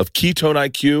order of Ketone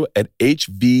IQ at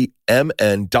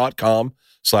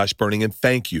hvmn.com/burning, and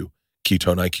thank you,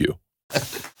 Ketone IQ.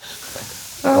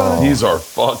 These are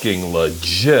fucking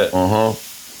legit.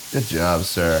 Good job,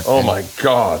 sir. Oh my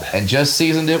God. And just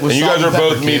seasoned it with And you salt guys are and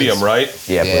pepper, both medium, kids. right?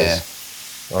 Yeah, Yeah.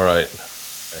 please. All right.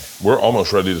 We're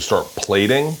almost ready to start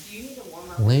plating.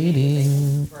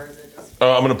 Plating.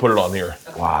 I'm going to put it on here.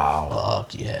 Wow.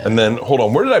 Fuck yeah. And then, hold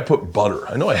on, where did I put butter?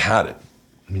 I know I had it.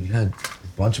 I mean, you had a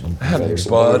bunch of them. I had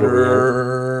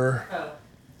butter.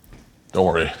 Don't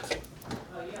worry.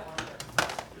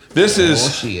 This Oh,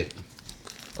 is, shit.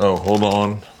 oh, hold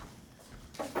on.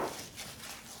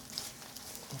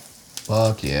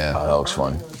 Fuck yeah. Oh, that looks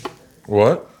fun.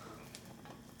 What?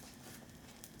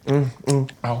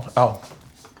 Ow.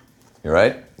 You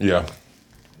right? Yeah.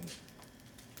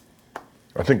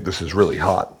 I think this is really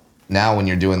hot. Now when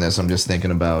you're doing this, I'm just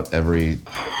thinking about every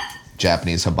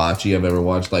Japanese hibachi I've ever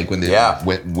watched. Like when they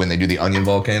when they do the onion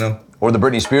volcano. Or the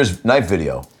Britney Spears knife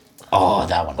video. Oh,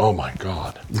 that one. Oh my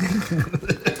God.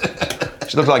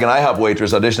 She looked like an IHOP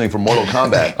waitress auditioning for Mortal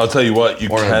Kombat. I'll tell you what, you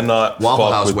Or a cannot Waffle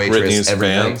fuck House with waitress Britney's every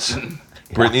fans.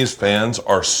 Britney's fans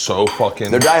are so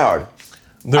fucking... They're diehard.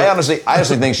 I honestly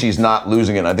think she's not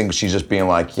losing it. I think she's just being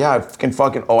like, yeah, I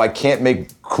can't make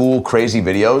cool, crazy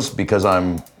videos because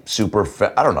I'm super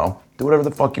I don't know. Do whatever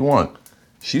the fuck you want.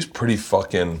 She's pretty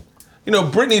fucking... You know,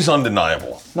 Britney's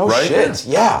undeniable. No right? shit.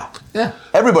 Yeah. Yeah.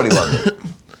 Everybody loved it.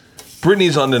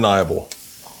 Britney's undeniable.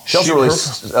 She also really,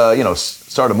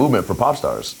 started a movement for pop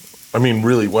stars. I mean,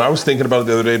 really, when I was thinking about it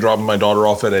the other day, dropping my daughter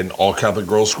off at an all-Catholic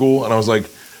girls' school, and I was like,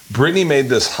 Britney made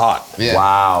this hot. Yeah.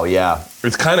 Wow, yeah.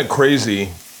 It's kind of crazy.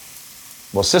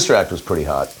 Well, Sister Act was pretty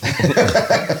hot.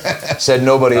 Said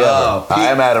nobody ever. Pete-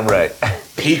 I'm Adam Ray.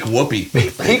 Peak Whoopee.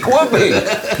 Peak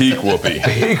Whoopee. Peak Whoopee.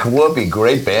 Peak Whoopee.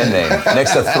 Great band name.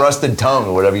 Next to Thrusted Tongue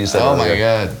or whatever you said. Oh my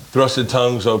earlier. God. Thrusted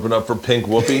Tongues open up for Pink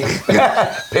Whoopee.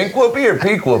 Pink Whoopee or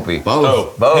Peak Whoopee? Both.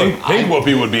 Oh, Both. Pink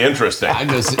Whoopee would be interesting. I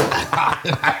go see.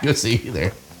 I go see you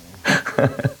there.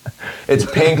 It's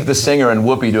Pink the singer and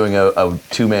Whoopi doing a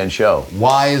two-man show.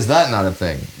 Why is that not a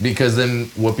thing? Because then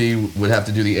Whoopi would have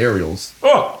to do the aerials.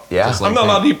 Oh, Yeah? Just like I'm not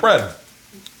allowed to eat bread.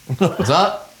 What's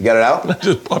up? You got it out?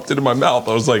 Just popped it in my mouth.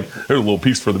 I was like, here's a little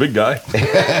piece for the big guy.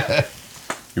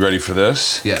 You ready for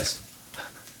this? Yes.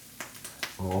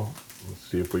 Oh, let's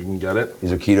see if we can get it.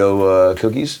 These are keto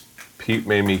cookies? Pete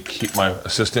made me my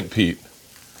assistant Pete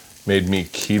made me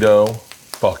keto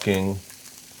fucking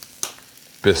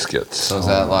biscuits. So is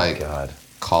that like God.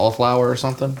 cauliflower or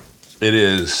something? It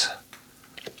is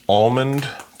almond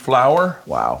flour.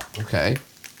 Wow. Okay.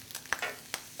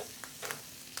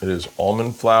 It is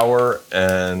almond flour,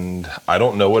 and I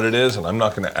don't know what it is, and I'm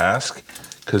not going to ask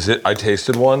because I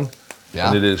tasted one, Yeah.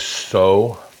 and it is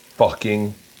so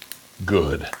fucking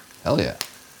good, Hell yeah.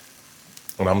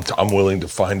 and I'm willing to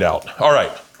find out. All right,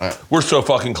 right. We're so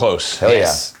fucking close. Hell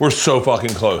Yes. We're so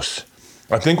fucking close.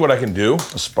 I think what I can do yeah.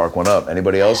 Spark one up.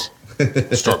 Anybody else?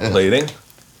 start plating.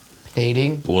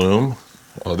 Hating. Bloom.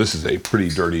 Oh, this is a pretty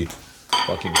dirty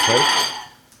fucking plate.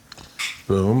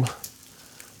 Boom.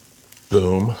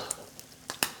 Boom.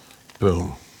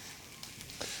 Boom.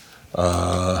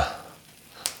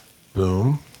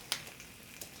 Boom.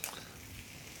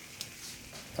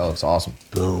 That looks awesome.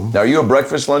 Boom. Now, are you a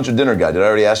breakfast, lunch, or dinner guy? Did I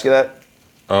already ask you that?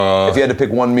 If you had to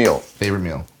pick one meal. Favorite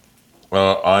meal?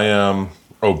 I am.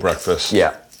 Oh, breakfast.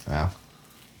 Yeah. Yeah.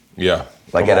 Yeah.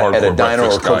 Like I'm at a hardcore diner or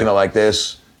breakfast cooking it guy. like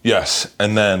this. Yes,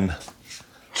 and then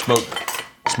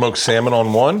smoked salmon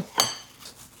on one.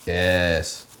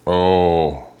 Yes.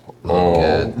 Oh. Look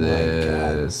at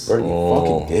this. Bert, you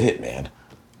fucking did it, man.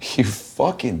 You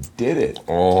fucking did it.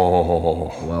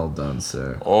 Oh. Well done,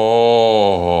 sir.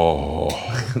 Oh.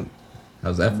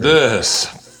 How's that for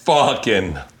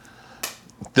you?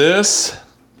 This,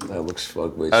 That looks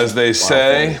fucking. as they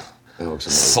say, That looks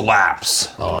amazing. slaps.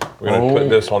 We're gonna put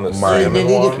this on the salmon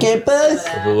one with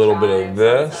a little bit of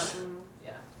this.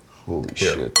 Holy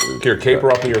shit, dude. Here,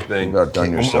 caper up your thing. You got done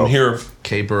I'm yourself. here.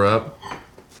 Caper up.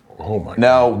 Oh my.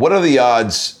 Now, what are the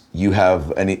odds you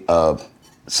have any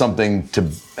something to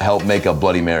help make a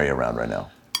Bloody Mary around right now?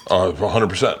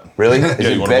 100%. Really? Yeah,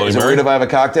 you want a Bloody is it Mary? weird if I have a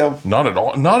cocktail? Not at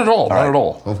all. Not at all. Not at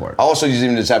all. Go for it. I'll also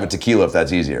even just have a tequila if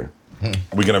that's easier.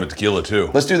 We can have a tequila too.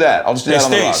 Let's do that. I'll just do Hey, that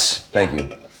on the Stace. rocks. Thank you.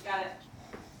 Got it.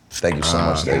 Thank you so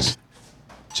much, Stace.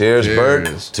 Cheers, Bert.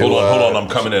 to, Hold on. I'm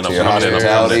coming in. to I'm your coming in. I'm coming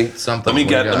hospitality. in. Something. Let me What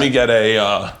do you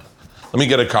got? let me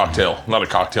get a cocktail. Not a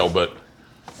cocktail, but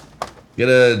Get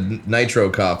a nitro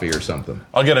coffee or something.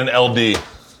 I'll get an LD.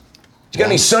 You got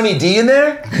any Sunny D in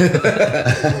there?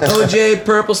 OJ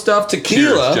purple stuff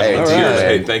tequila. Cheers, Hey, gentlemen. cheers, Cheers. man.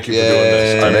 Hey, thank you for doing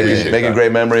this. I appreciate Making that.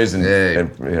 great memories and, Hey.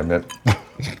 yeah, man.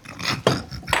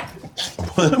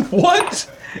 What?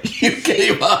 You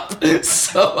came up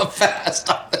so fast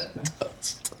on the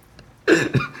toast.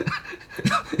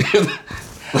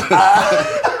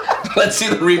 Let's see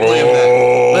the replay of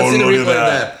that. Let's see the look at replay of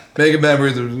that. Making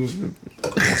memories.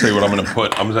 I'll tell you what I'm gonna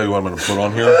put. I'm gonna tell you what I'm gonna put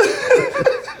on here.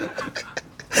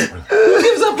 Who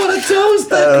gives up on a toast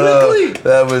that quickly?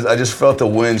 That was. I just felt the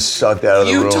wind sucked out of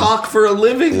the You room. talk for a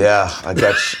living. Yeah, I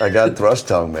got thrust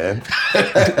tongue, man. You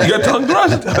got tongue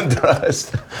thrust?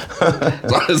 Thrust.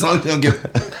 As long as you don't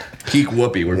get peak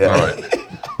whoopee, we're Yeah. fine. All right.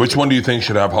 Which one do you think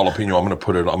should have jalapeno? I'm gonna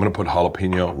put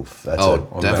jalapeno. That's Oh,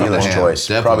 a definitely dealer's ham. choice.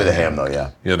 Definitely Probably the ham. ham, though. Yeah.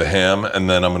 Yeah, the ham, and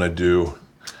then I'm gonna do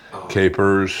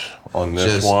capers on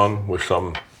this Just- one with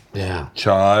some Yeah.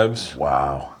 chives.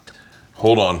 Wow.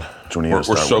 Hold on. Which one do you We're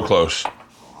start so with? close.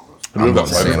 I'm going Five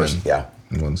salmon. first. Yeah.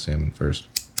 I'm going salmon first.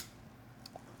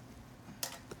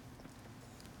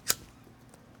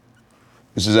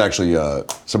 This is actually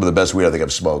some of the best weed I think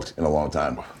I've smoked in a long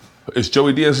time. It's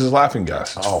Joey Diaz's laughing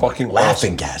gas. It's fucking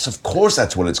laughing awesome. gas. Of course,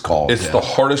 that's what it's called. It's the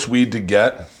hardest weed to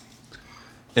get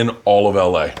in all of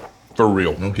LA. For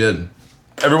real. No kidding.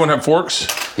 Everyone have forks?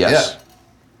 yes.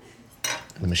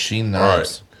 The machine All right.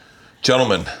 knives.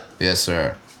 Gentlemen, Yes,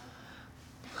 sir.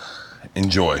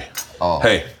 enjoy. Oh.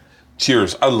 Hey,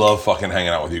 cheers. I love fucking hanging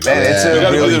out with you guys. Man, it's we a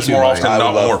gotta do really this cute more night. often, I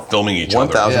not love- more filming each other.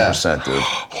 1,000%, dude.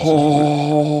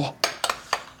 Oh,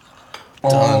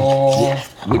 Done.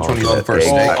 Which one are you going first?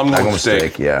 Egg. Steak? I'm going going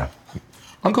steak. Yeah.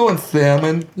 I'm going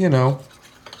salmon, you know.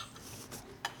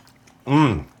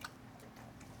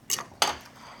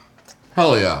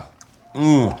 Hell yeah.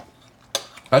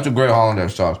 That's a great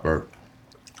hollandaise sauce, Bert.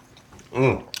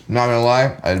 Not gonna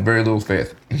lie, I had very little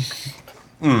faith.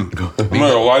 I'm not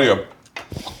gonna lie to you.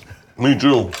 Me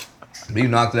too. You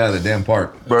knocked it out of the damn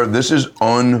park. Bro, this is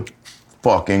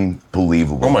unfucking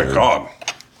believable. Oh my dude. God.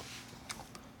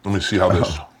 Let me see how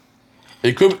this.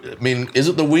 It could. I mean, is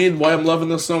it the weed? Why I'm loving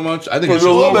this so much? I think It's a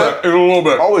little bit. It's a little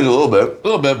bit. Always a little bit. A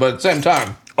little bit, but at the same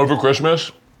time. Over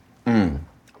Christmas,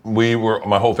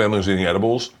 my whole family was eating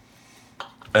edibles,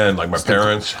 and like my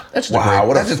parents, That's just Wow,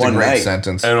 what a that's just fun a great night.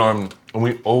 sentence. and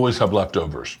we always have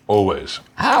leftovers. Always.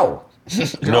 How?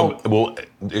 No, well,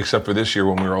 except for this year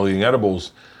when we were all eating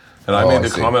edibles, and I Oh, made I the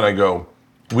see. comment. I go,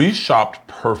 we shopped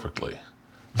perfectly.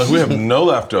 Like we have no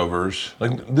leftovers.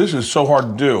 Like this is so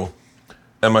hard to do.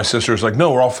 And my sister's like,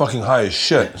 no, we're all fucking high as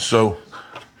shit. So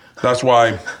that's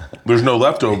why there's no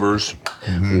leftovers.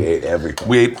 We ate everything.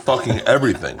 We ate fucking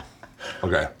everything.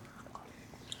 Okay.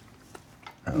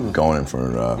 I'm going in for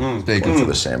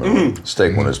the salmon.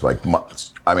 Steak one is like,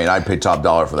 I mean, I paid top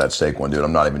dollar for that steak one, dude.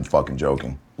 I'm not even fucking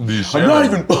joking. These I'm not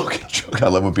salmon- even fucking joking. I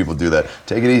love when people do that.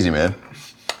 Take it easy, man.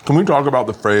 Can we talk about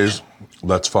the phrase,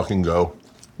 let's fucking go?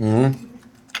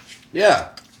 Yeah.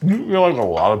 You feel like a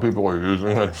lot of people are using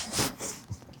it.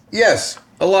 Yes.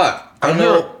 A lot. I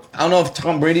don't know if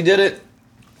Tom Brady did it.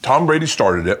 Tom Brady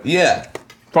started it. Yeah.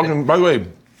 Fucking, by the way,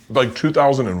 like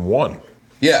 2001.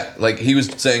 Yeah. Like he was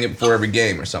saying it before every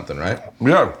game or something, right?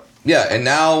 Yeah. Yeah, and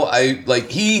now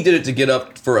he did it to get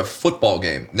up for a football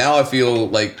game. Now I feel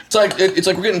like it's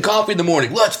like we're getting coffee in the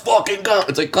morning. Let's fucking go!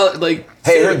 It's like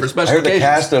Hey, for I special heard the occasions.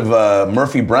 cast of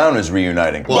Murphy Brown is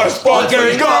reuniting. Let's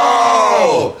fucking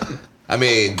go! I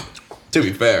mean, to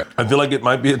be fair, I feel like it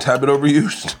might be a tad bit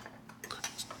overused.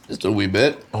 just a wee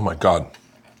bit. Oh my God.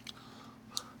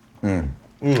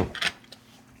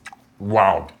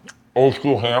 Wow. Old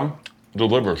school ham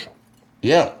delivers.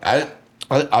 Yeah, I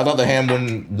thought the ham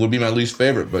one would be my least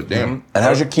favorite, but damn. And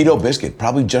how's your keto biscuit?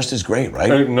 Probably just as great, right?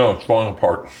 Hey, no, it's falling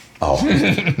apart. Oh,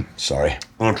 sorry.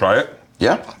 Want to try it?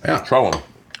 Yeah? Yeah. Try one.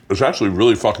 It's actually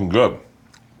really fucking good.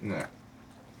 I'm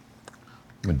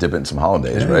gonna dip it in some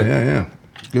hollandaise, right? Yeah.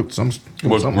 Give some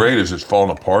What's something. great is it's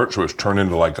falling apart, so it's turned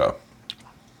into like a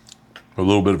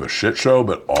little bit of a shit show,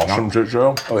 but awesome shit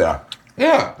show. Oh, yeah.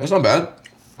 Yeah, that's not bad.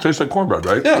 Tastes like cornbread,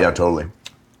 right? Yeah. Yeah, totally.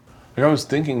 Like I was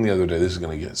thinking the other day, this is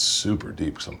gonna get super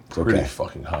deep because I'm pretty okay.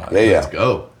 fucking high. Yeah.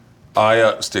 Go.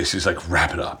 Stacy's like,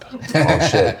 wrap it up. Oh,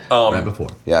 shit. Right before.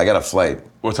 Yeah, I got a flight.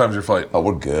 What time's your flight? Oh,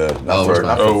 we're good. Oh, it's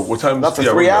fine. Oh, what time? Not for yeah,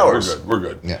 3 we're good, hours. We're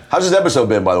good. Yeah. How's this episode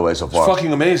been, by the way, so far?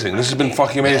 Fucking amazing. This has been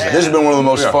fucking amazing. This has been one of the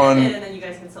most Yeah. fun. And then you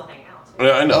guys can still hang out.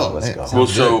 Yeah, I know. Oh, let's go. Well,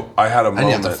 so I had a I didn't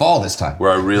moment have to fall this time.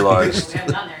 where I realized. We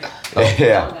haven't gotten there yet.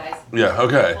 Yeah. Yeah.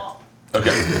 Okay.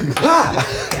 Okay.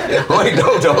 Wait,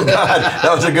 no, God.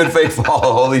 That was a good fake fall.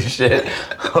 Holy shit.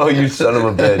 Oh, you son of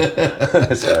a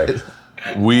bitch. Sorry.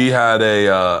 We had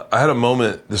I had a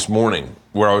moment this morning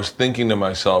where I was thinking to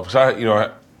myself, because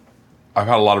I've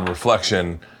had a lot of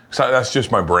reflection. Because that's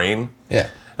just my brain. Yeah.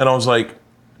 And I was like,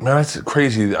 man, that's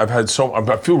crazy. I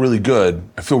feel really good.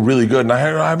 I feel really good. And I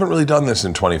haven't really done this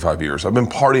in 25 years. I've been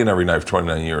partying every night for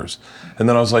 29 years. And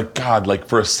then I was like, God, like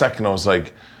for a second, I was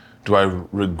like, do I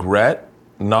regret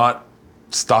not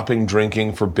stopping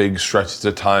drinking for big stretches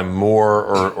of time more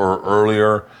or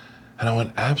earlier? And I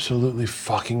went, absolutely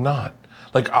fucking not.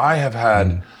 Like I have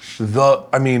had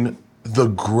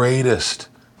the greatest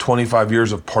 25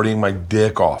 years of partying my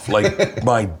dick off. Like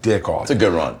my dick off. It's a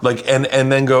good run. Like and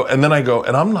then I go,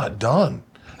 and I'm not done.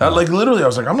 Like literally I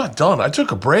was like, I'm not done. I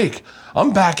took a break.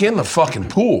 I'm back in the fucking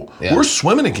pool. Yeah. We're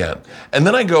swimming again. And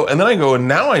then I go, and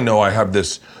now I know I have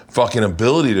this fucking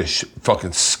ability to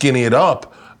fucking skinny it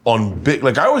up on big.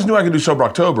 Like I always knew I could do sober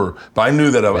October, but I knew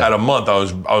that at a month I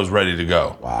was ready to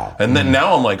go. Wow. And then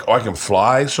now I'm like, oh, I can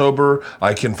fly sober.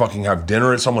 I can fucking have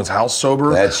dinner at someone's house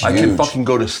sober. That's I can huge. fucking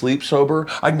go to sleep sober.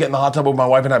 I can get in the hot tub with my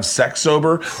wife and have sex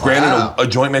sober. Granted, a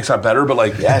joint makes that better, but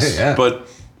like, Yes. Yeah. but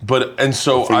and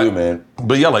so for you, man.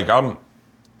 But yeah, like I'm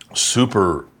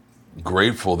super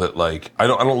grateful that like I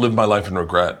don't live my life in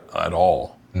regret at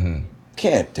all.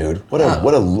 Can't, dude. What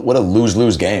a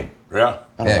lose-lose game. Yeah.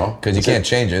 I don't know. because you can't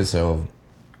change it, so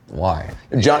why?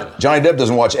 Johnny Depp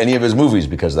doesn't watch any of his movies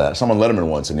because of that. Someone let him in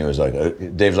once, and he was like,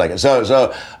 Dave's like,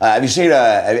 have you seen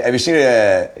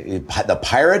the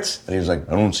Pirates? And he was like,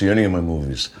 I don't see any of my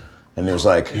movies. And he was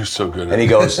like, You're so good at And he it.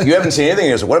 goes, you haven't seen anything?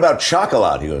 He goes, what about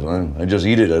Chocolat? He goes, I just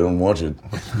eat it. I don't watch it.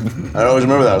 I always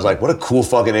remember that. I was like, what a cool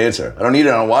fucking answer. I don't eat it.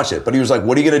 I don't watch it. But he was like,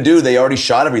 what are you going to do? They already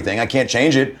shot everything. I can't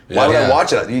change it. Why would I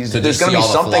watch it? There's going to be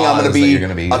something I'm going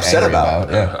to be upset about.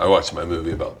 Yeah. I watched my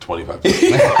movie about 25 times.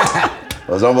 It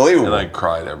was unbelievable. And I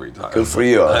cried every time. Good for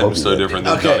you. I hope I'm you so did. different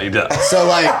than Okay. Johnny Depp. So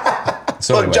like, But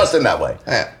anyway. just in that way.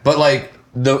 Yeah, but like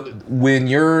when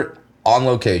you're on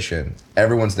location.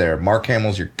 Everyone's there. Mark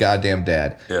Hamill's your goddamn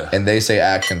dad. Yeah. And they say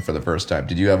action for the first time.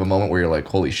 Did you have a moment where you're like,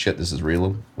 holy shit, this is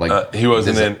real? Like He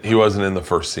wasn't in the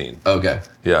first scene. Okay.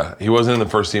 Yeah, he wasn't in the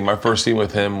first scene. My first scene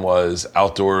with him was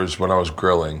outdoors when I was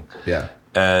grilling. Yeah.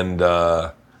 And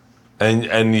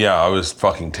yeah, I was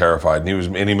fucking terrified.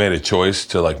 And he made a choice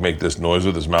to like make this noise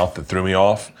with his mouth that threw me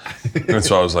off. And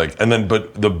so I was like,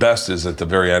 but the best is at the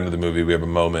very end of the movie we have a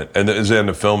moment, and it's the end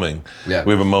of filming. Yeah.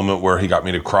 We have a moment where he got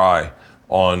me to cry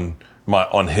on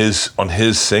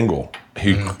his single.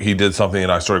 He did something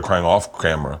and I started crying off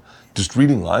camera, just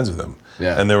reading lines with him.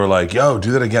 Yeah. And they were like, "Yo,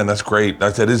 do that again. That's great.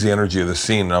 That is the energy of the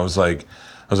scene." And I was like,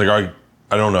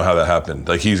 I don't know how that happened.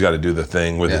 Like, he's got to do the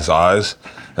thing with his eyes.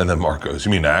 And then Mark goes,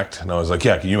 "You mean act?" And I was like,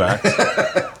 "Yeah, can you act?"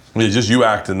 Yeah, just you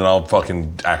act, and then I'll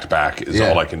fucking act back is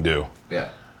all I can do. Yeah.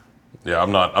 Yeah,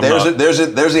 I'm not. There's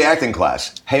the acting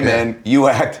class. Hey man, you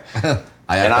act.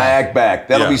 I act back.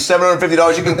 That'll be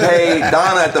 $750 you can pay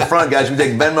Donna at the front, guys. You can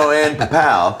take Venmo and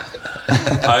PayPal.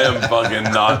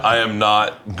 I am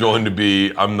not going to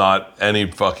be. I'm not any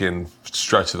fucking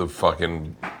stretch of the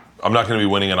fucking. I'm not going to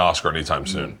be winning an Oscar anytime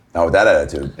soon. Oh, with that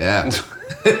attitude. Yeah.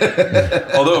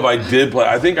 Although if I did play,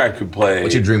 I think I could play.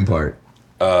 What's your dream part?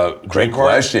 Great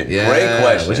question. Yeah. Great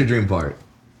question. What's your dream part?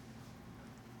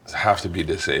 Have to be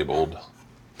disabled.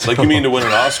 Like, you mean to win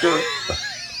an Oscar?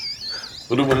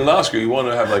 Well, to win an Oscar, you want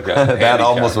to have like a That handicap,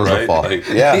 almost was a right? fall. Like,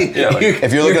 Yeah. like,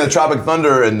 If you're looking at Tropic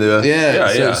Thunder and the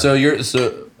Yeah. Yeah.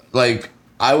 So like,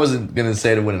 I wasn't gonna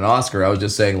say to win an Oscar. I was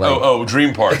just saying like.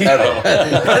 dream part.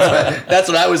 That's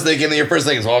what I was thinking. And your first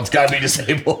thing is, well, it's gotta be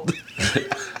disabled.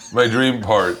 My dream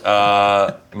part.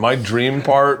 My dream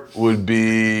part would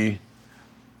be,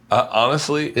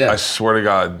 honestly, I swear to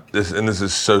God, this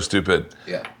is so stupid.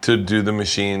 Yeah. To do The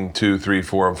Machine 2, 3,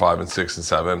 4, and 5, and 6, and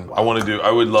 7. I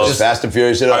would love. just Fast and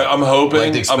Furious. I'm hoping.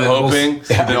 Like the I'm hoping Expendables.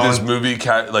 that this movie,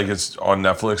 it's on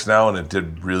Netflix now, and it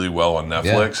did really well on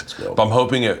Netflix. Yeah, but I'm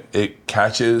hoping it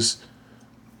catches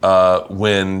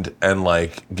wind and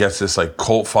like gets this like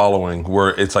cult following where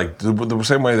it's like the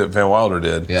same way that Van Wilder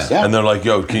did. Yeah. And they're like,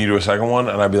 "Yo, can you do a second one?"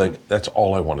 And I'd be like, "That's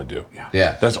all I want to do.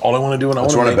 Yeah. That's all I want to do." And I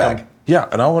Let's want to run it make back. them. Yeah,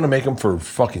 and I want to make them for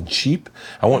fucking cheap.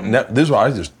 I want this is what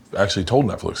I just actually told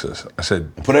Netflix this. I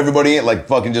said, Put everybody in, like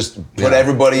fucking just put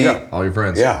everybody. Yeah. All your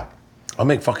friends. Yeah. I'll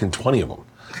make fucking 20 of them.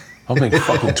 I'll make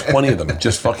fucking 20 of them,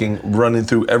 just fucking running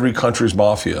through every country's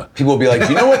mafia. People will be like,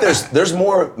 you know what? There's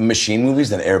more Machine movies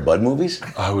than Air Bud movies.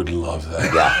 I would love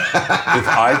that. Yeah. If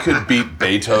I could beat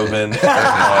Beethoven, if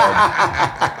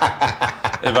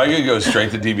I could go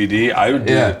straight to DVD, I would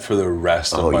do it for the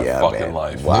rest of my fucking man.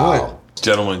 life. Wow.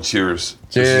 Gentlemen, cheers.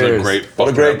 This is a Cheers. great What a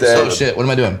fucking great day. episode. Oh shit! What am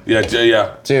I doing? Yeah.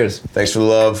 Cheers. Thanks for the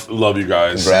love. Love you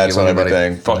guys. Congrats on everybody.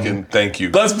 everything. Fucking thank you.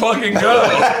 Let's fucking go.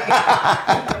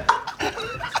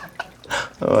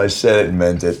 Oh, I said it and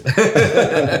meant it.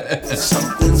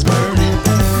 Something's burning.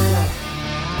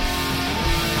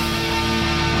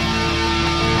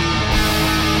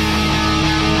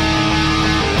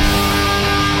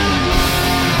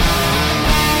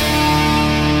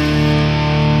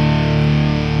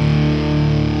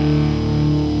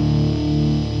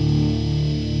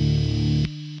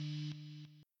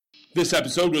 This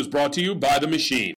episode was brought to you by The Machine.